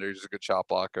one-on-one defender. He's a good shot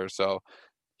blocker. So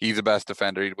he's the best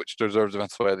defender, which deserves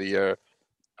Defensive Player of the Year.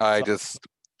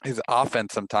 His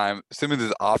offense sometimes,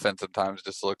 Simmons' offense sometimes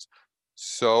just looks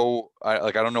so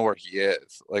I don't know where he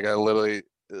is. Like I literally,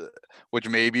 which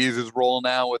maybe is his role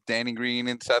now with Danny Green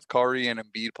and Seth Curry and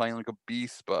Embiid playing like a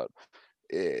beast, but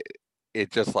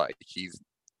it just like he's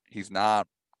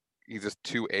just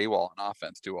too AWOL on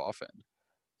offense too often.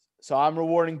 So I'm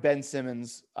rewarding Ben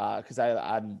Simmons because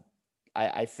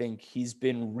I think he's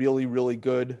been really, really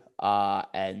good,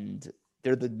 and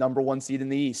they're the number 1 seed in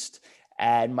the East.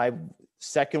 And my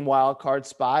second wild card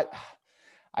spot,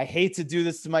 I hate to do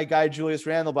this to my guy Julius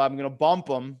Randle, but I'm going to bump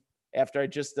him after I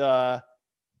just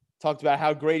talked about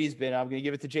how great he's been. I'm going to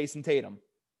give it to Jason Tatum.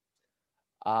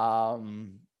 A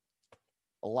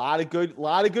lot of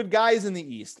good guys in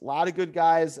the East. A lot of good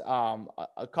guys.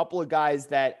 A couple of guys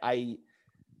that I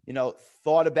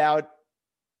thought about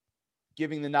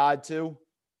giving the nod to.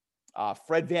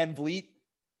 Fred VanVleet.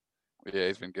 Yeah,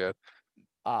 he's been good.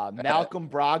 Malcolm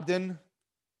Brogdon.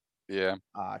 Yeah.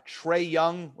 Trae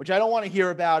Young, which I don't want to hear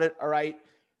about it. All right.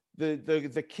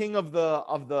 The king of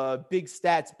the big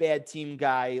stats, bad team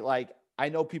guy. Like I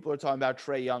know people are talking about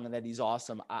Trae Young and that he's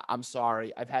awesome. I'm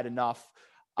sorry. I've had enough.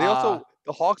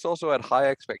 The Hawks also had high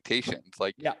expectations.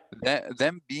 Like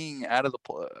them being out of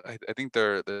the, I think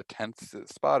they're the 10th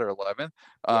spot or 11th.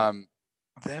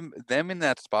 them in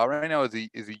that spot right now is a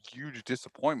huge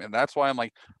disappointment. That's why I'm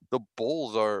like, the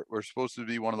Bulls were supposed to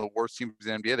be one of the worst teams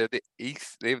in the NBA. They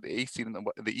have the eighth seed in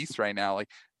the East right now. Like,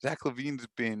 Zach LaVine's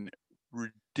been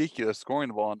ridiculous scoring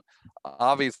the ball, and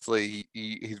obviously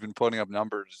he's been putting up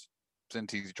numbers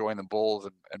since he's joined the Bulls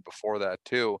and before that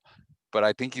too. But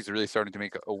I think he's really starting to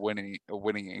make a winning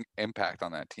impact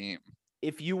on that team.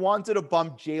 If you wanted to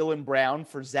bump Jaylen Brown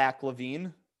for Zach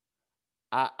LaVine,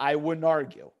 I wouldn't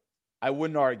argue.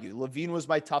 LaVine was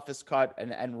my toughest cut,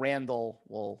 and Randall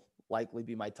will likely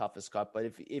be my toughest cut.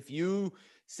 But if you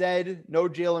said no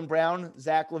Jaylen Brown,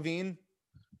 Zach LaVine,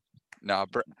 no,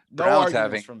 Brown's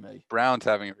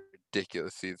having a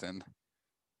ridiculous season.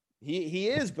 He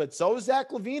is, but so is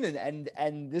Zach LaVine,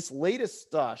 and this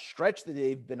latest stretch that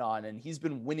they've been on, and he's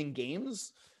been winning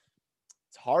games.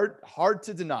 It's hard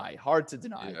to deny.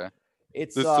 Yeah.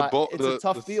 It's a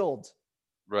tough field.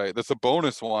 Right. That's a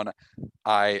bonus one.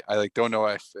 I don't know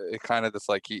if it kind of just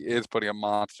like he is putting a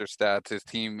monster stats. His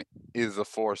team is the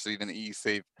 4th seed in the East.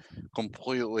 They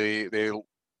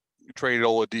traded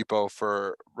Oladipo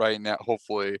for right now.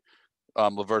 Hopefully,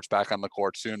 LeVert's back on the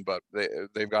court soon, but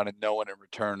they've gotten no one in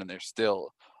return, and they're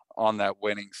still on that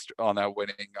winning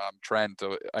trend.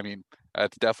 So I mean,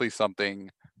 that's definitely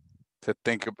something to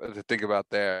think about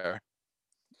there.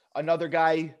 Another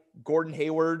guy, Gordon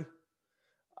Hayward.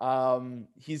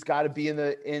 He's got to be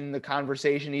in the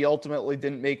conversation. He ultimately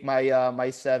didn't make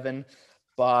my 7,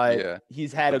 but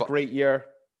he's had a great year.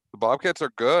 The Bobcats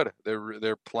are good.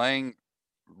 They're playing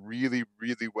really,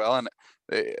 really well, and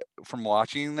from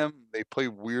watching them, they play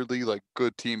weirdly like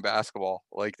good team basketball.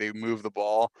 Like, they move the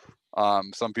ball.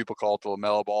 Some people call it the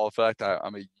LaMelo Ball effect.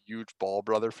 I'm a huge Ball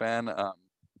brother fan.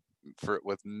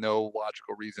 With no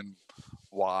logical reason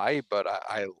why, but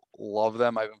I love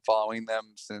them. I've been following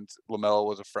them since LaMelo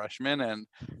was a freshman, and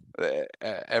the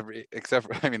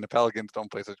Pelicans don't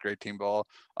play such great team ball,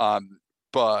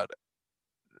 but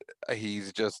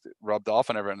he's just rubbed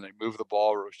off on everyone. They move the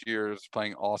ball. Rozier is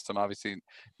playing awesome. Obviously,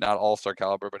 not all-star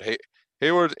caliber, but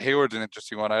Hayward's an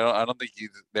interesting one. I don't think he's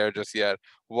there just yet.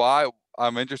 Why?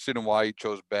 I'm interested in why he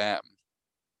chose Bam.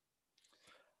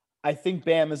 I think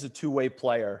Bam is a two-way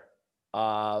player.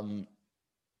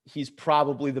 He's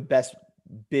probably the best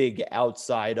big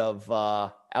outside of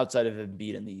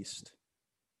Embiid in the East.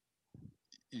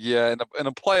 Yeah, in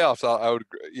the playoffs, I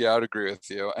would agree with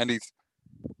you. And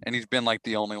he's been like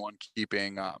the only one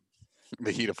keeping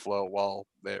the Heat afloat while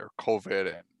their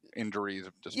COVID and injuries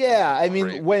have just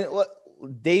when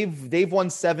they've won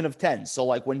 7 of 10. So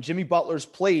like when Jimmy Butler's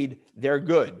played, they're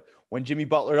good. When Jimmy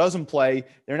Butler doesn't play,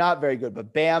 they're not very good.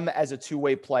 But Bam, as a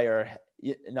two-way player,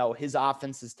 his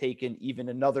offense has taken even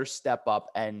another step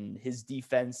up, and his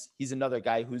defense, he's another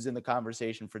guy who's in the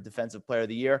conversation for Defensive Player of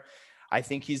the Year. I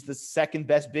think he's the second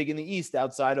best big in the East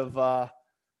outside of Joel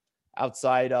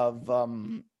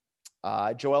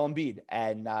Embiid,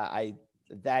 and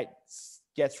that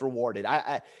gets rewarded.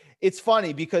 It's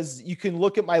funny because you can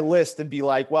look at my list and be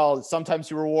like, well, sometimes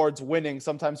he rewards winning,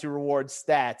 sometimes he rewards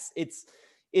stats.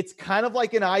 It's kind of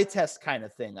like an eye test kind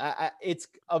of thing. It's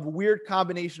a weird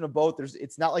combination of both.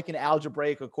 It's not like an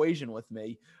algebraic equation with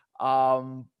me.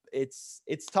 It's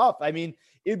tough. I mean,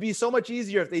 it'd be so much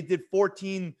easier if they did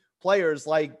 14 players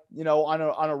on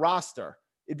a roster.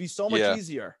 It'd be so much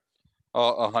easier.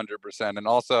 100%. And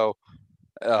also,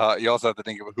 you also have to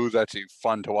think of who's actually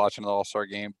fun to watch in the All-Star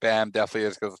game. Bam definitely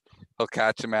is, because he'll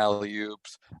catch some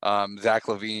alley-oops. Zach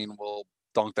LaVine will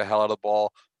dunk the hell out of the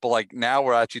ball. But like, now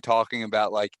we're actually talking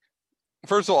about, like,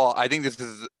 first of all, I think this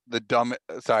is the dumbest.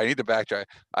 Sorry, I need to backtrack.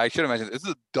 I should have mentioned this is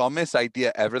the dumbest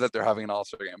idea ever that they're having an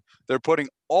All-Star game. They're putting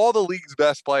all the league's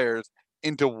best players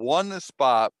into one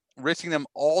spot, risking them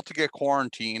all to get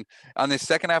quarantined on the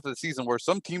second half of the season, where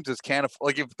some teams just can't.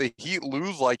 Like, if the Heat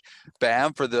lose like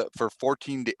Bam for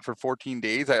 14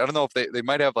 days, I don't know if they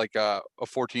might have like a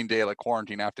 14-day like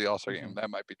quarantine after the All-Star game. That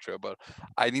might be true, but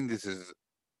I think this is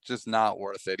just not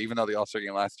worth it. Even though the All-Star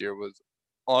game last year was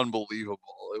unbelievable,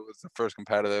 it was the first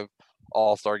competitive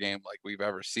All-Star game like we've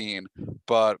ever seen.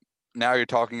 But now you're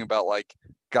talking about like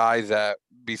guys that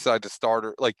besides the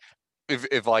starter, like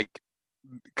if like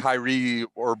Kyrie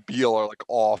or Beal are like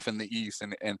off in the East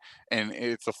and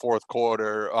it's the fourth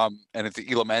quarter and it's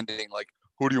the Elam ending, like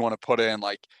who do you want to put in?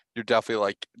 Like, you're definitely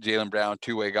like Jaylen Brown,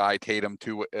 two-way guy. Tatum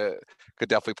could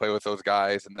definitely play with those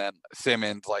guys, and then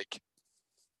Simmons, like,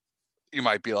 you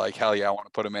might be like, hell yeah, I want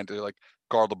to put him into like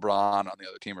guard LeBron on the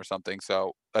other team or something.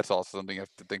 So that's also something you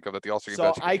have to think of at the All-Star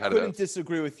game. So I couldn't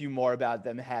disagree with you more about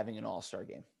them having an All-Star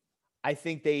game. I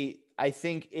think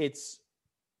it's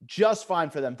just fine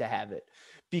for them to have it,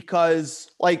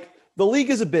 because like the league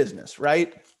is a business,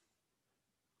 right?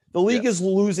 The league is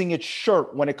losing its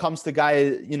shirt when it comes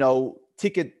to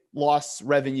ticket loss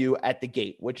revenue at the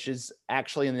gate, which is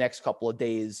actually in the next couple of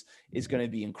days is going to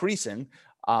be increasing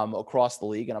across the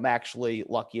league. And I'm actually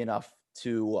lucky enough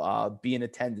to be in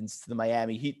attendance to the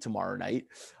Miami Heat tomorrow night.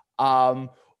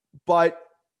 But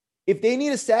if they need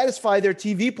to satisfy their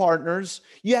TV partners,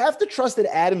 you have to trust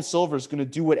that Adam Silver is going to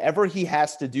do whatever he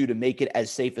has to do to make it as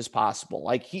safe as possible.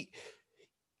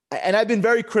 And I've been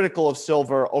very critical of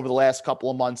Silver over the last couple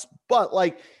of months, but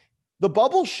the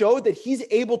bubble showed that he's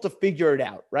able to figure it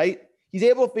out, right? He's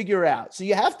able to figure it out. So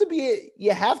you have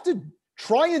to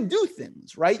try and do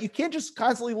things, right? You can't just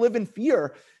constantly live in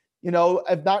fear,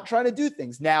 of not trying to do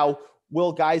things. Now,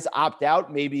 will guys opt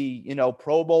out, maybe,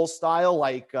 Pro Bowl style,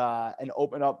 and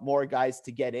open up more guys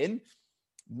to get in?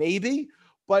 Maybe,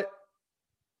 but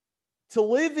to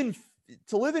live in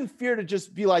fear, to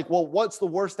just be like, well, what's the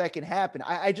worst that can happen?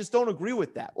 I just don't agree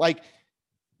with that.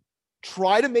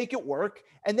 Try to make it work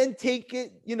and then take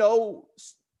it,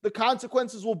 the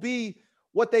consequences will be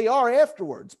what they are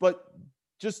afterwards, but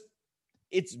just,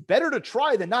 it's better to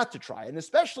try than not to try. And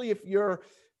especially if your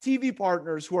TV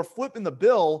partners who are flipping the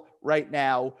bill right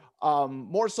now,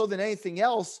 more so than anything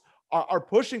else, are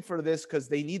pushing for this because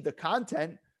they need the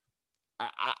content.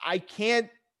 I can't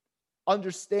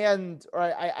understand, or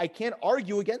I can't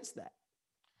argue against that.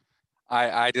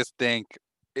 I just think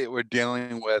we're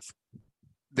dealing with,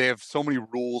 they have so many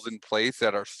rules in place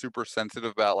that are super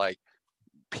sensitive about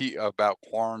about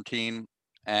quarantine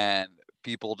and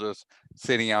people just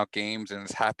sitting out games, and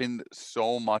it's happened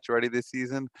so much already this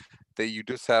season that you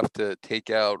just have to take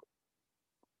out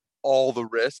all the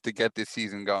risk to get this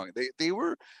season going. They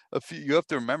were you have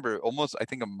to remember, almost I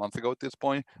think a month ago at this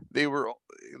point, the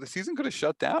season could have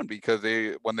shut down because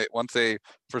once they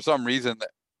for some reason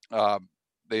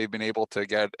they've been able to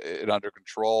get it under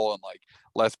control and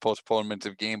less postponements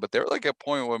of game. But they were at a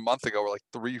point where a month ago where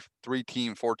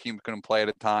four teams couldn't play at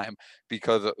a time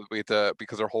because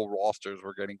their whole rosters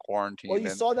were getting quarantined. Well, you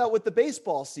saw that with the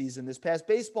baseball season, this past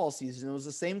baseball season. It was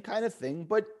the same kind of thing,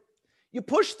 but you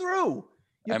push through.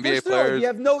 NBA players, you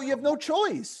have no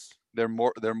choice. They're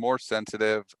more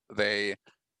sensitive.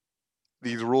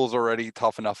 These rules are already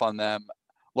tough enough on them.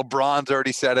 LeBron's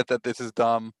already said it that this is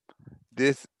dumb.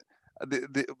 Let's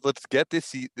get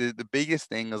this. The biggest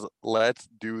thing is let's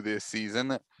do this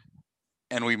season,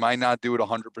 and we might not do it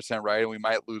 100% right, and we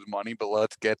might lose money, but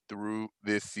let's get through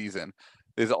this season.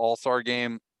 This All-Star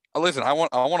game. Listen, I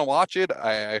want to watch it.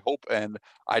 I hope, and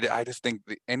I just think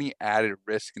any added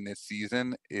risk in this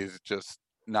season is just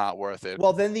not worth it.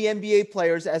 Well, then the NBA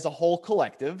players, as a whole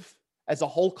collective,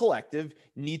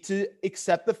 need to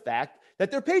accept the fact that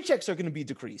their paychecks are going to be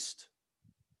decreased.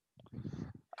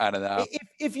 I don't know.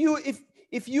 If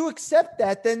you accept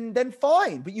that, then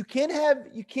fine. But you can't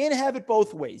have it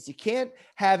both ways. You can't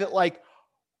have it like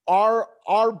our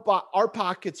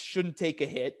pockets shouldn't take a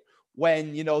hit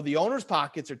when the owner's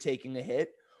pockets are taking a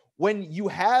hit. When you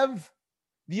have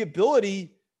the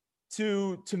ability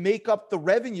to make up the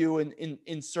revenue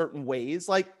in certain ways,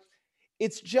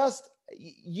 it's just,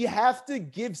 you have to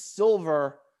give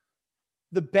Silver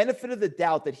the benefit of the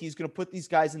doubt that he's going to put these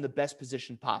guys in the best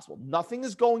position possible. Nothing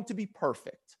is going to be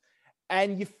perfect.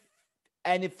 And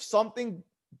if something,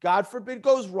 God forbid,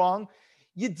 goes wrong,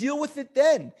 you deal with it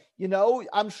then.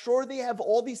 I'm sure they have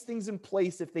all these things in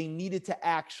place if they needed to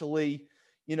actually,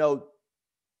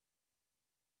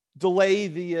 delay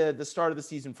the start of the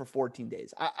season for 14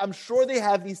 days. I'm sure they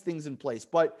have these things in place,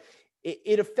 but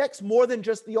it affects more than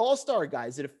just the All-Star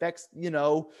guys. It affects,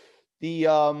 the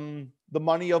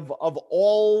money of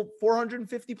all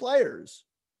 450 players.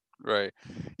 Right.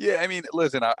 Yeah. I mean,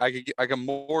 listen, I can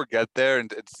more get there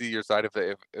and see your side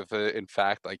if in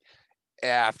fact,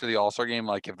 after the All-Star game,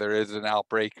 if there is an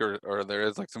outbreak or there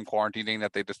is some quarantining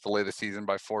that they just delay the season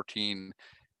by 14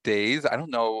 days. I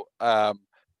don't know.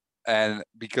 And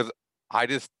because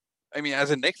as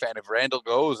a Knicks fan, if Randall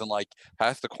goes and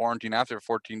has to quarantine after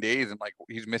 14 days and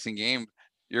he's missing games,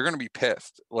 you're going to be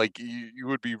pissed. You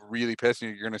would be really pissed,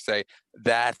 and you're going to say,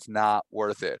 that's not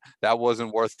worth it. That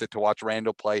wasn't worth it to watch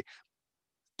Randall play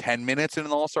 10 minutes in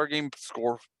an All-Star game,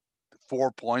 score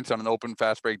 4 points on an open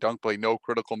fast break dunk play, no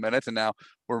critical minutes, and now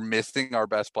we're missing our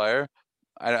best player.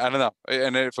 I don't know.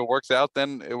 And if it works out,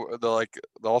 then the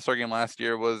All-Star game last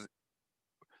year was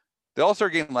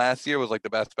the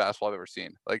best basketball I've ever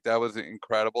seen. That was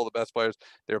incredible. The best players,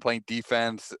 they were playing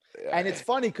defense. And it's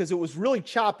funny because it was really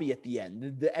choppy at the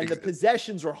end. The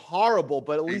possessions were horrible,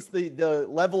 but at least the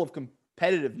level of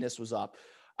competitiveness was up.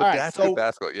 All right, that's good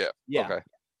basketball. Yeah. Okay.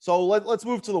 So let's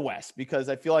move to the West because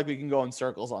I feel like we can go in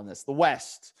circles on this. The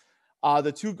West,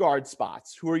 the two guard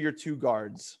spots. Who are your two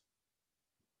guards?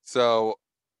 So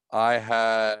I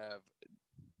have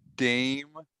Dame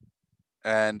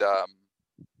and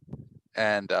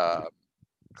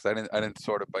because I didn't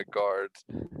sort it by guards,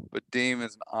 but Dame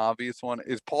is an obvious one.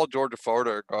 Is Paul George a forward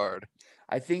or a guard?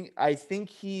 I think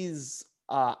he's.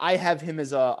 I have him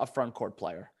as a front court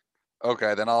player.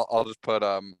 Okay, then I'll just put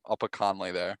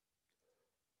Conley there.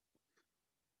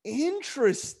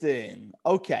 Interesting.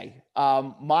 Okay.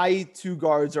 My two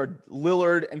guards are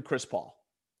Lillard and Chris Paul.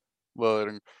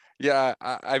 Lillard. Yeah,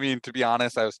 I mean, to be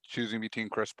honest, I was choosing between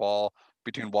Chris Paul,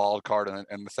 between wild card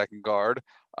and the second guard.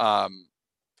 I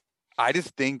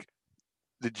just think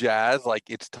the Jazz, like,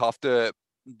 it's tough to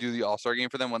do the All-Star game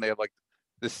for them when they have like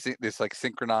this like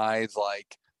synchronized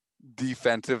like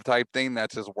defensive type thing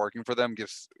that's just working for them,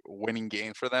 gives winning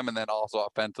games for them, and then also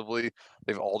offensively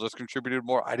they've all just contributed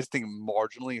more. I just think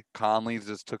marginally Conley's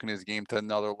just taken his game to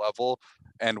another level,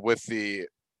 and with the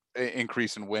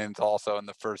increase in wins also in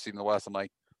the first seed in the West, I'm like,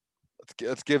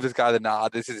 let's give this guy the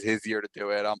nod. This is his year to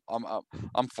do it.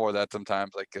 I'm for that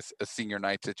sometimes, like a senior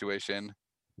night situation.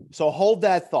 So hold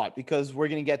that thought, because we're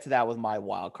going to get to that with my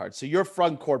wild card. So your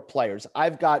front court players,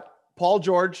 I've got Paul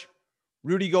George,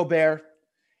 Rudy Gobert,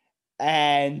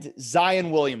 and Zion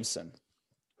Williamson.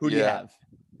 Who do you have?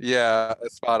 Yeah,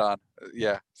 spot on.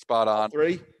 Yeah, spot on. All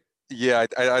three? Yeah,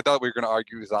 I thought we were going to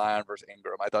argue Zion versus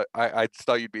Ingram. I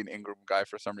thought you'd be an Ingram guy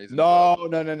for some reason. No.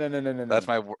 That's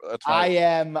my. I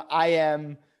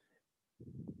am.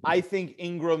 I think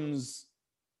Ingram's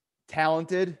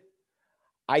talented.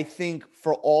 I think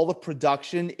for all the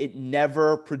production, it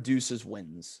never produces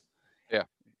wins. Yeah.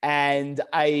 And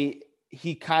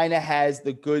he kind of has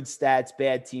the good stats,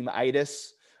 bad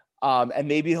team-itis. And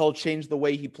maybe he'll change the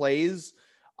way he plays.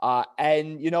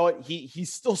 And you know what?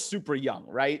 He's still super young,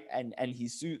 right? And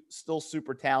he's still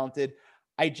super talented.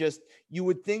 You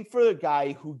would think for the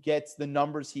guy who gets the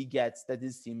numbers he gets that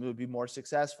his team would be more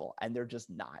successful, and they're just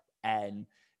not. And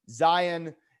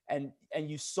Zion, and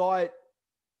you saw it.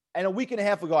 And a week and a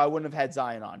half ago, I wouldn't have had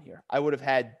Zion on here. I would have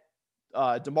had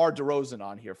DeMar DeRozan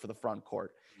on here for the front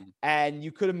court. And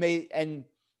you could have made, and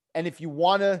if you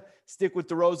want to stick with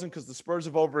DeRozan because the Spurs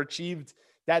have overachieved,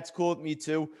 that's cool with me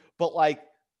too. But like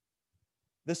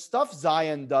the stuff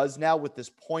Zion does now with this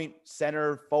point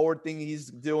center forward thing he's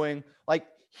doing, like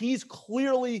he's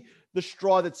clearly the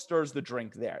straw that stirs the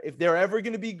drink there. If they're ever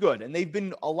going to be good, and they've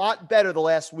been a lot better the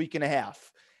last week and a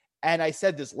half. And I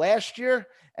said this last year,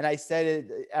 and I said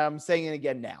it, and I'm saying it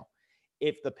again now.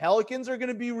 If the Pelicans are going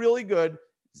to be really good,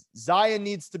 Zion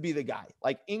needs to be the guy.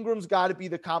 Like Ingram's got to be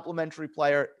the complimentary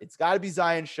player. It's got to be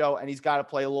Zion's show, and he's got to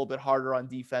play a little bit harder on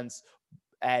defense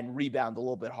and rebound a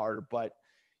little bit harder. But,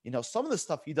 you know, some of the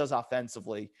stuff he does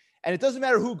offensively, and it doesn't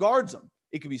matter who guards him.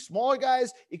 It could be smaller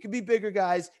guys. It could be bigger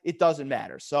guys. It doesn't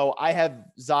matter. So I have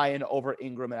Zion over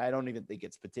Ingram, and I don't even think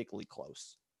it's particularly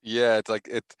close. Yeah, it's like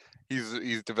he's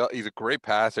a great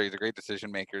passer, he's a great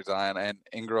decision maker, Zion, and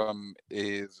Ingram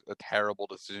is a terrible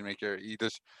decision maker. It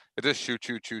just shoot.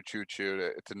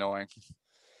 It's annoying.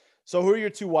 So who are your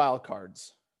two wild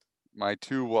cards? My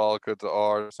two wild cards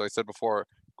are, so I said before,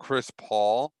 Chris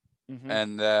Paul,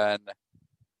 and then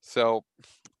so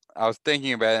I was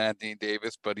thinking about Anthony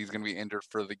Davis, but he's gonna be injured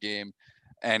for the game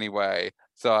anyway.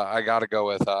 So I got to go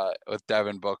with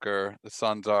Devin Booker. The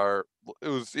Suns it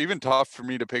was even tough for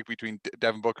me to pick between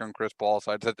Devin Booker and Chris Paul,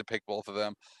 so I just had to pick both of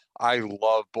them. I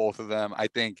love both of them. I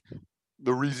think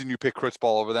the reason you pick Chris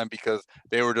Paul over them because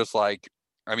they were just like,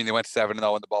 I mean, they went 7-0 in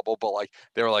the bubble, but like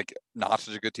they were like not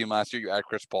such a good team last year. You add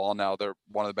Chris Paul, now they're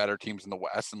one of the better teams in the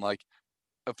West, and like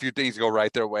a few things go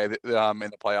right their way in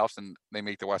the playoffs, and they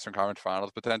make the Western Conference Finals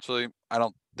potentially. I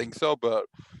don't think so, but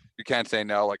you can't say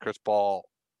no. Like Chris Paul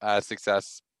has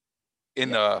success in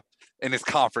his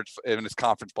conference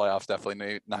playoffs,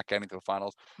 definitely not getting to the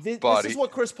finals. This is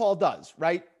what Chris Paul does,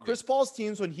 right? Chris Paul's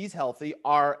teams, when he's healthy,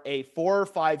 are a 4 or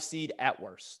 5 seed at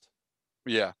worst.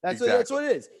 Yeah, that's what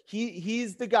it is.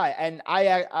 He's the guy, and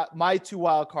I my two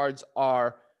wild cards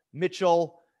are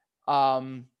Mitchell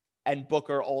and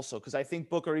Booker also, because I think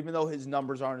Booker, even though his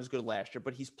numbers aren't as good last year,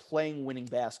 but he's playing winning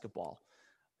basketball.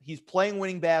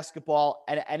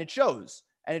 And it shows.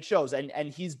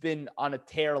 And he's been on a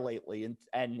tear lately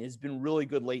and has been really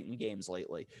good late in games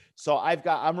lately. So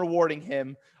I'm rewarding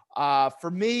him.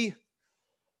 For me,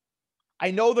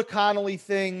 I know the Connolly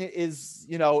thing is,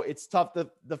 you know, it's tough.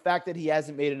 The fact that he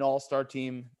hasn't made an all-star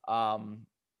team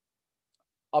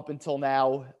up until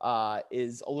now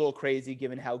is a little crazy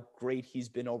given how great he's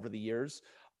been over the years.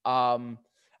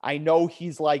 I know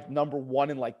he's like number 1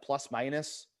 in like plus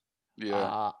minus.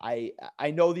 Yeah.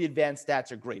 I know the advanced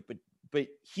stats are great, but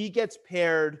he gets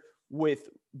paired with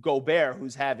Gobert,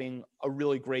 who's having a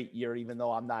really great year, even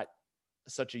though I'm not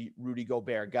such a Rudy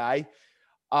Gobert guy.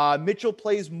 Mitchell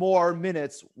plays more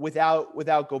minutes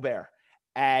without Gobert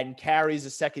and carries a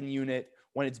second unit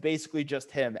when it's basically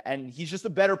just him. And he's just a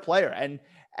better player.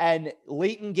 And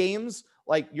late in games,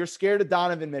 like, you're scared of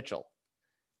Donovan Mitchell.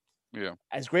 Yeah.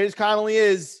 As great as Connolly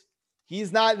is,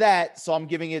 he's not that. So I'm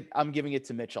giving it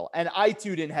to Mitchell. And I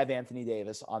too didn't have Anthony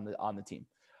Davis on the team.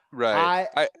 Right.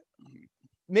 I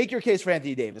make your case for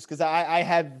Anthony Davis, because I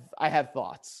have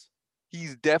thoughts.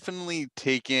 He's definitely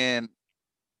taken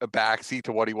a backseat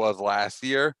to what he was last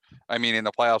year. I mean, in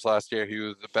the playoffs last year, he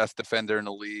was the best defender in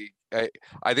the league.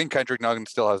 I think Kendrick Nunn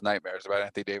still has nightmares about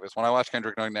Anthony Davis. When I watch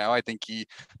Kendrick Nunn now, I think he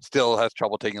still has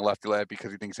trouble taking a lefty layup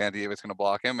because he thinks Anthony Davis is going to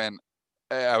block him. And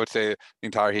I would say the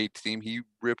entire Heat team, he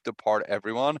ripped apart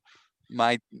everyone.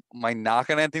 My knock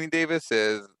on Anthony Davis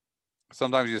is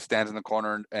sometimes he just stands in the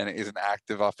corner and isn't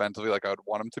active offensively like I would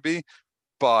want him to be.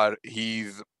 But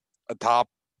he's a top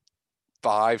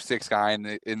 5-6 guy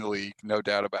in the league, no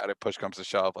doubt about it. Push comes to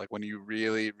shove. Like, when you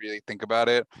really, really think about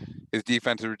it, his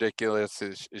defense is ridiculous.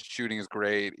 His shooting is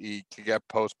great. He can get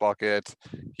post buckets.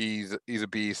 He's a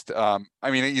beast. I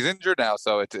mean, he's injured now,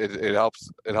 so it helps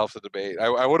the debate.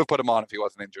 I would have put him on if he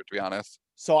wasn't injured, to be honest.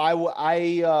 So I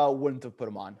wouldn't have put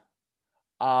him on.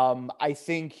 I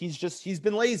think he's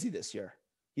been lazy this year.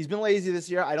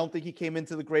 I don't think he came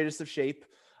into the greatest of shape.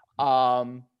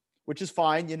 Which is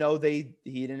fine. You know, he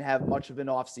didn't have much of an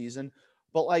off season,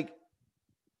 but like,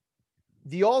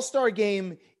 the All-Star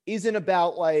game isn't a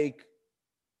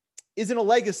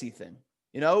legacy thing.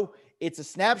 You know, it's a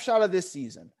snapshot of this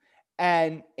season,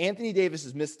 and Anthony Davis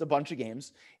has missed a bunch of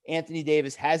games. Anthony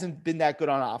Davis hasn't been that good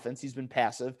on offense. He's been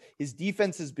passive. His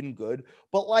defense has been good,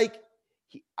 but like,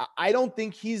 I don't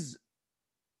think first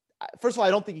of all,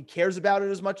 I don't think he cares about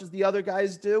it as much as the other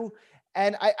guys do.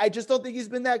 And I just don't think he's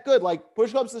been that good. Like,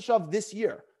 push comes to shove this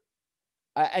year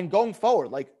and going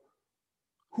forward, like,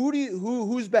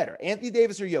 who's better, Anthony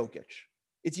Davis or Jokic?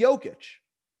 It's Jokic.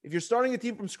 If you're starting a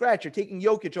team from scratch, you're taking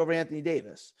Jokic over Anthony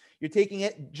Davis. You're taking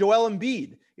Joel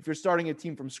Embiid if you're starting a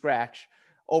team from scratch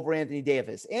over Anthony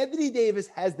Davis. Anthony Davis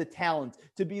has the talent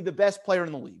to be the best player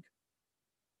in the league.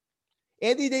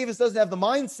 Anthony Davis doesn't have the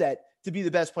mindset to be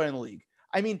the best player in the league.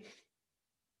 I mean,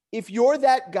 if you're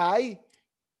that guy,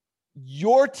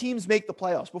 your teams make the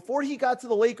playoffs. Before he got to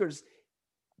the Lakers,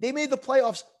 they made the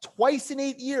playoffs twice in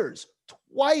 8 years.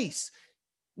 Twice.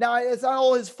 Now, it's not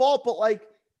all his fault, but like,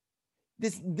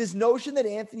 this notion that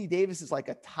Anthony Davis is like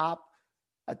a top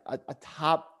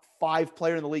 5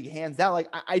 player in the league, hands down,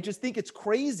 like, I just think it's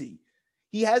crazy.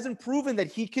 He hasn't proven that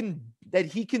he can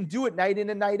do it night in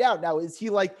and night out. Now, is he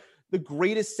like the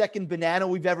greatest second banana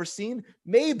we've ever seen?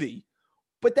 Maybe,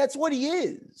 but that's what he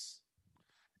is.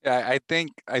 Yeah, I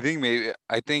think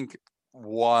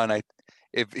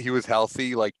if he was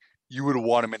healthy, like, you would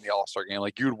want him in the All-Star game.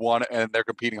 Like, you'd want, and they're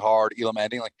competing hard. Elam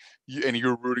ending, like, and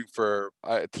you're rooting for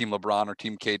Team LeBron or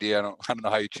Team KD. I don't know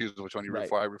how you choose which one you root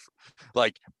for.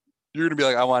 Like, you're gonna be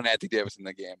like, I want Anthony Davis in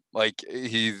the game. Like,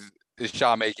 his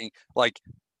shot making. Like,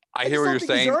 I hear what you're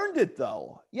saying. He's earned it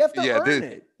though. You have to earn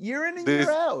it year in and year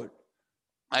out.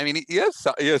 I mean, he has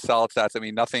solid stats. I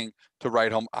mean, nothing to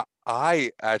write home.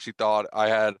 I actually thought I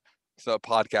had a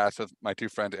podcast with my two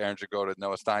friends, Aaron Jagoda,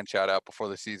 Noah Stein, shout out before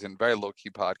the season. Very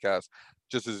low-key podcast,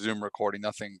 just a Zoom recording,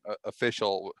 nothing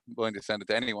official, willing to send it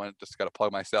to anyone. Just got to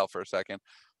plug myself for a second.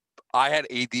 I had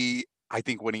AD, I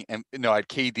think, winning. I had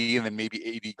KD and then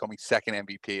maybe AD coming second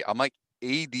MVP. I'm like,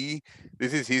 AD,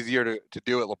 this is his year to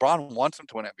do it. LeBron wants him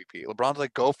to win MVP. LeBron's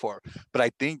like, go for it. But I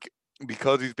think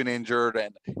because he's been injured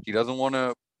and he doesn't want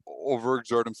to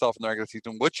overexert himself in the regular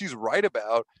season, which he's right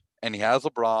about, and he has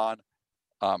LeBron.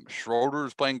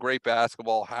 Schroeder's playing great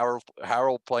basketball.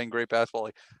 Harold playing great basketball.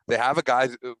 Like, they have a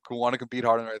guys who want to compete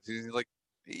hard in the regular season. He's like,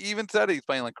 he even said he's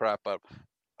playing like crap, but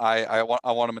I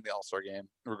want him in the All-Star game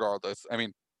regardless. I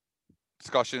mean,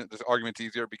 this argument's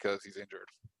easier because he's injured.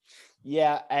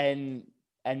 Yeah, and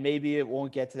maybe it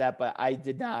won't get to that, but I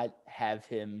did not have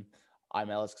him on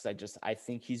my list because I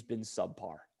think he's been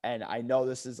subpar. And I know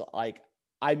this is like,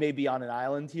 I may be on an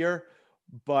island here,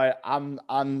 but I'm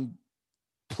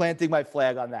planting my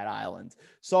flag on that island.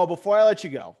 So before I let you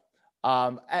go,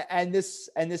 and this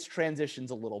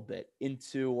transitions a little bit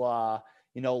into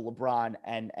LeBron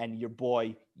and your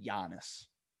boy Giannis,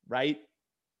 right?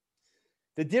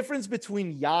 The difference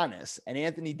between Giannis and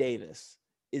Anthony Davis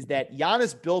is that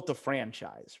Giannis built a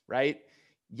franchise, right?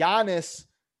 Giannis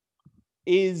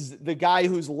is the guy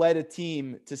who's led a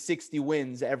team to 60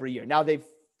 wins every year. Now, they've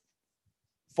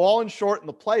fallen short in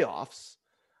the playoffs,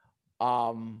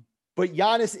 but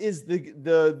Giannis is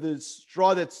the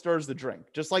straw that stirs the drink,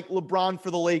 just like LeBron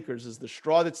for the Lakers is the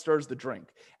straw that stirs the drink.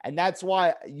 And that's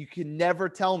why you can never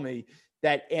tell me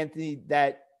that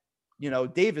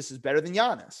Davis is better than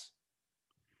Giannis.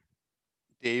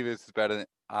 Davis is better than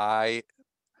I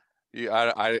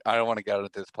don't want to get into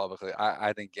this publicly.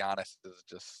 I think Giannis is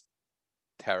just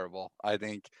terrible. I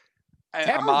think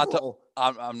Terrible.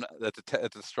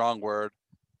 that's a strong word.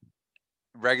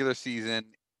 Regular season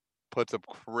puts up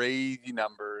crazy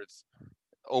numbers.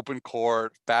 Open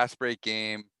court, fast break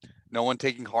game. No one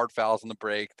taking hard fouls on the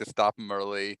break to stop him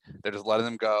early. They're just letting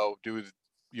him go, do his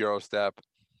Euro step.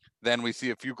 Then we see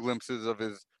a few glimpses of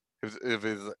his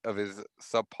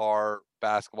subpar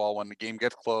basketball. When the game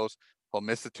gets close, he'll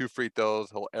miss the 2 free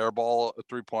throws. He'll airball a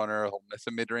 3-pointer. He'll miss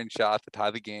a mid-range shot to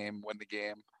tie the game, win the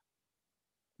game.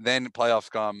 Then playoffs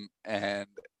come and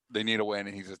they need a win,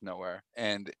 and he's just nowhere.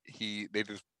 And they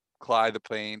just collide the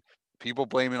plane. People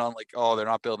blaming on they're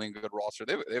not building a good roster.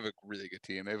 They have a really good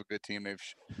team. They have a good team.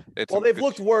 They've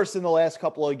looked worse in the last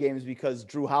couple of games because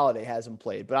Drew Holiday hasn't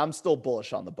played, but I'm still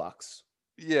bullish on the Bucks.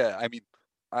 Yeah, I mean,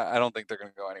 I don't think they're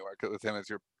going to go anywhere with him as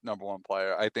your number one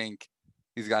player. I think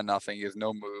he's got nothing. He has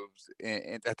no moves,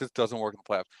 and that just doesn't work in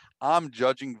the playoffs. I'm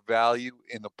judging value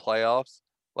in the playoffs.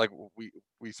 Like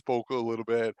we spoke a little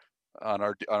bit on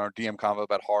our DM convo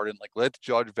about Harden. Let's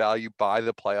judge value by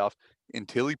the playoffs.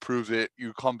 Until he proves it,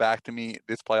 you come back to me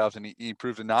this playoffs and he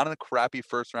proves it. Not in a crappy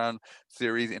first round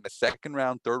series, in the second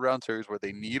round, third round series where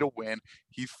they need a win.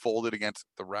 He's folded against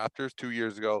the Raptors 2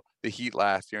 years ago, the Heat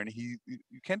last year, and you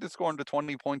can't just score under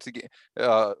 20 points a game.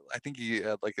 I think he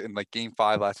had in game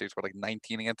 5 last year, he scored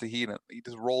 19 against the Heat, and he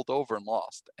just rolled over and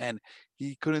lost. And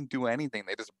he couldn't do anything.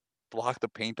 They just blocked the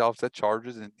paint off, set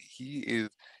charges, and he's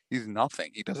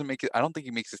nothing. He doesn't make it. I don't think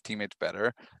he makes his teammates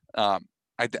better.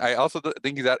 I also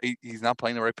think he's not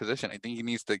playing the right position. I think he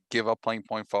needs to give up playing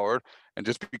point forward and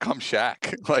just become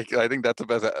Shaq. I think that's the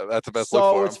best. That's the best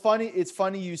look for him. It's funny. It's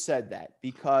funny you said that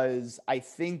because I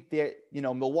think that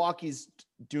Milwaukee's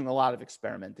doing a lot of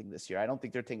experimenting this year. I don't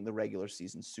think they're taking the regular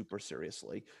season super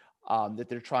seriously. That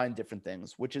they're trying different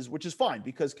things, which is fine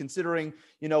because considering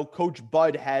Coach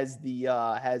Bud has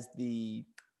the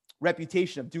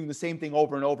reputation of doing the same thing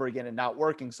over and over again and not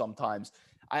working sometimes.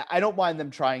 I don't mind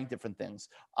them trying different things.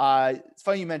 It's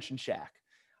funny you mentioned Shaq.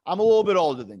 I'm a little bit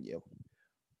older than you.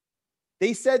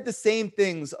 They said the same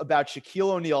things about Shaquille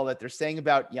O'Neal that they're saying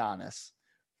about Giannis.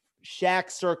 Shaq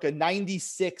circa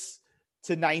 96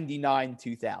 to 99,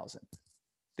 2000.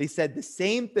 They said the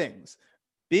same things.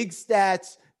 Big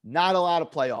stats, not a lot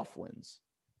of playoff wins.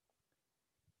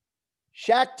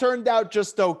 Shaq turned out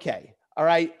just okay. All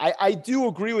right. I do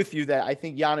agree with you that I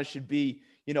think Giannis should be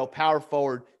power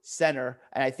forward, center.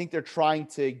 And I think they're trying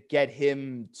to get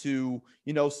him to,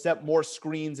 set more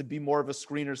screens and be more of a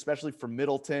screener, especially for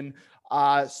Middleton.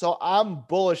 So I'm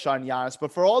bullish on Giannis.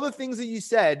 But for all the things that you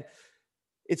said,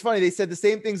 it's funny. They said the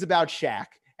same things about Shaq,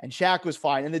 and Shaq was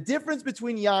fine. And the difference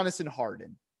between Giannis and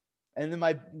Harden, and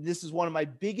then this is one of my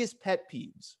biggest pet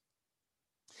peeves.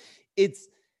 It's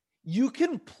you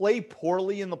can play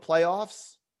poorly in the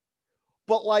playoffs,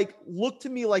 but look to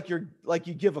me like you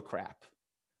give a crap.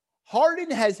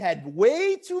 Harden has had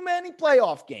way too many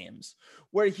playoff games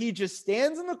where he just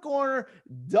stands in the corner,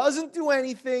 doesn't do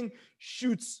anything,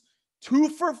 shoots 2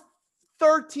 for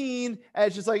 13, and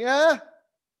it's just I'm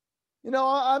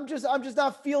just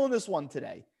not feeling this one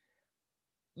today.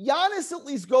 Giannis at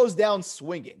least goes down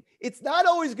swinging. It's not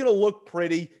always going to look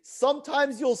pretty.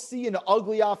 Sometimes you'll see an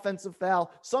ugly offensive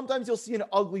foul. Sometimes you'll see an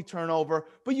ugly turnover,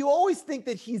 but you always think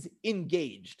that he's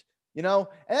engaged, and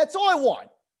that's all I want.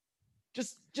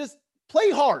 Just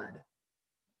play hard.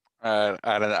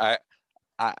 I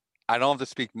don't have to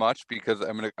speak much because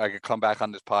I could come back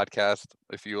on this podcast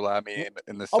if you allow me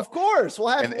in the Of course, we'll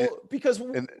have because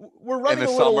we're running a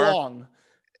little long.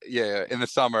 Yeah, in the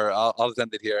summer, I'll just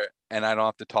end it here, and I don't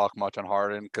have to talk much on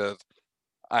Harden because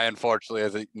I unfortunately,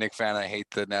 as a Knicks fan, I hate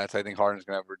the Nets. I think Harden's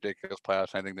going to have ridiculous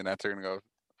playoffs. I think the Nets are going to go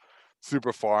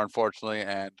super far, unfortunately,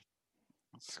 and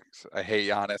I hate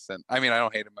Giannis. And I mean, I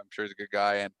don't hate him. I'm sure he's a good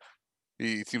guy, and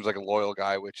he seems like a loyal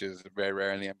guy, which is very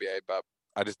rare in the NBA. But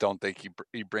I just don't think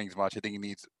he brings much. I think he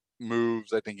needs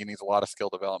moves. I think he needs a lot of skill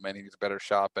development. He needs a better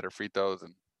shot, better free throws,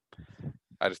 and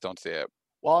I just don't see it.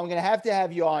 Well, I'm going to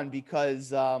have you on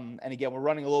because, and again, we're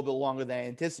running a little bit longer than I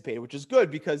anticipated, which is good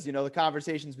because, the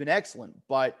conversation's been excellent.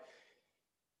 But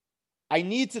I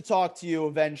need to talk to you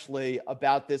eventually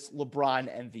about this LeBron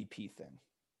MVP thing.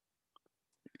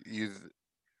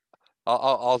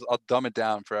 I'll dumb it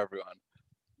down for everyone.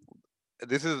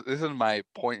 This is my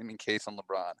point in case on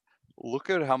LeBron.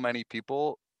 Look at how many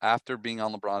people after being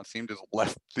on LeBron's team just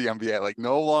left the NBA,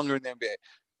 no longer in the NBA.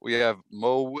 We have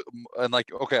and like,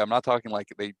 okay, I'm not talking like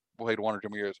they played 1 or 2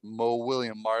 years. Mo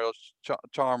Williams, Mario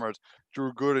Chalmers,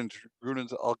 Drew Gooden,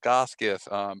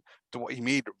 Ilgauskas. He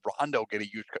made Rondo get a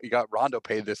huge. He got Rondo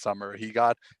paid this summer. He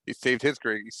saved his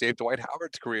career. He saved Dwight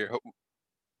Howard's career.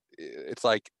 It's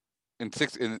like in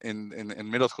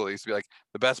middle school, it used to be like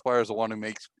the best player is the one who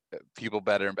makes people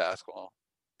better in basketball,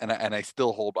 and I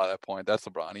still hold by that point. That's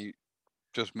LeBron. He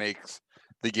just makes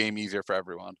the game easier for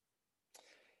everyone.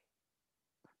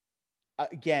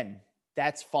 Again,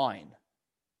 that's fine.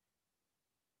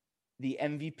 The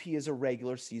MVP is a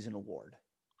regular season award.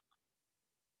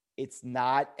 It's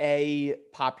not a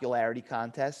popularity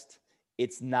contest.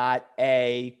 It's not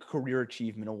a career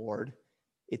achievement award.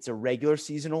 It's a regular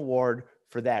season award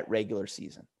for that regular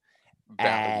season.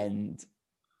 And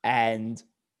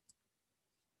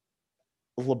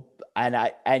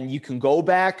you can go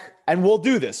back, and we'll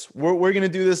do this. We're going to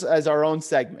do this as our own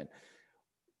segment.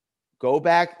 Go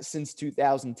back since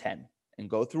 2010 and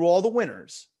go through all the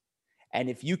winners.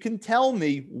 And if you can tell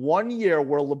me one year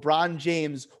where LeBron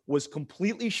James was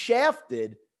completely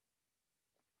shafted,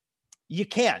 you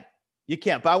can.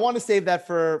 But I want to save that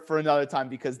for another time,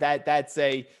 because that's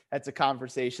a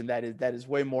conversation that is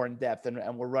way more in depth,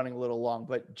 and we're running a little long.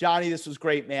 But Johnny, this was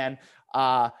great, man.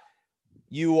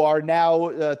 You are now,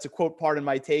 to quote Pardon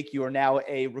My Take, you are now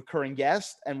a recurring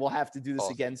guest, and we'll have to do this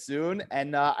again soon.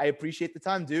 And I appreciate the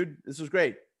time, dude. This was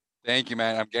great. Thank you,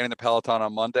 man. I'm getting the Peloton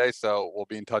on Monday, so we'll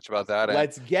be in touch about that.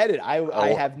 Let's get it. I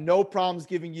have no problems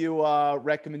giving you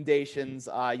recommendations.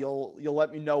 You'll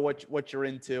let me know what you're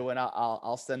into, and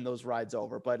I'll send those rides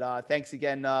over. But thanks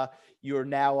again. You are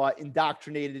now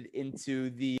indoctrinated into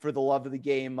the For the Love of the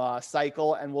Game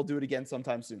cycle, and we'll do it again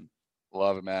sometime soon.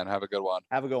 Love it, man. Have a good one.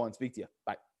 Have a good one. Speak to you.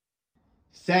 Bye.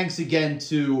 Thanks again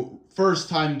to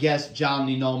first-time guest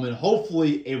Johnny Nolan,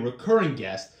 hopefully a recurring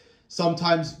guest.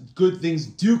 Sometimes good things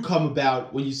do come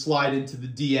about when you slide into the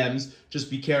DMs. Just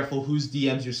be careful whose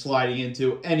DMs you're sliding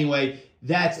into. Anyway,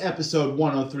 that's episode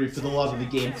 103 For the Love of the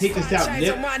Game. Take us out,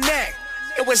 Nip.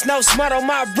 It was no smut on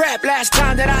my rap last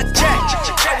time that I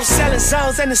checked. I was selling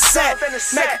zones in the set.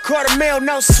 Make $250,000,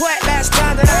 no sweat last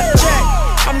time that I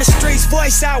checked. I'm the streets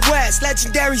voice out west.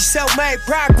 Legendary self-made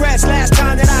progress last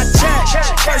time that I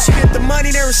checked. First you get the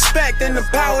money, then respect, then the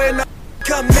power and the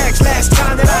come next last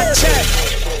time that I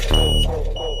checked.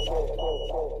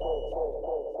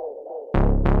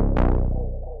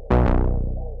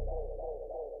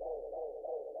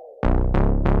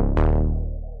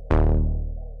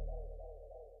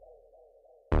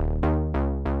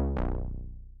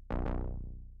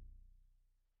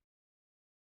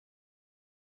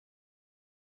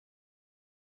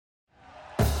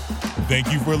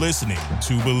 Thank you for listening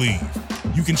to Believe.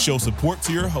 You can show support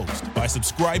to your host by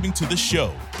subscribing to the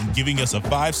show and giving us a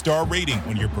 5-star rating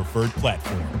on your preferred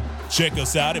platform. Check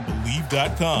us out at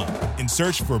Believe.com and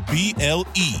search for BLEAV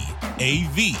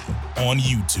on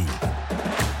YouTube.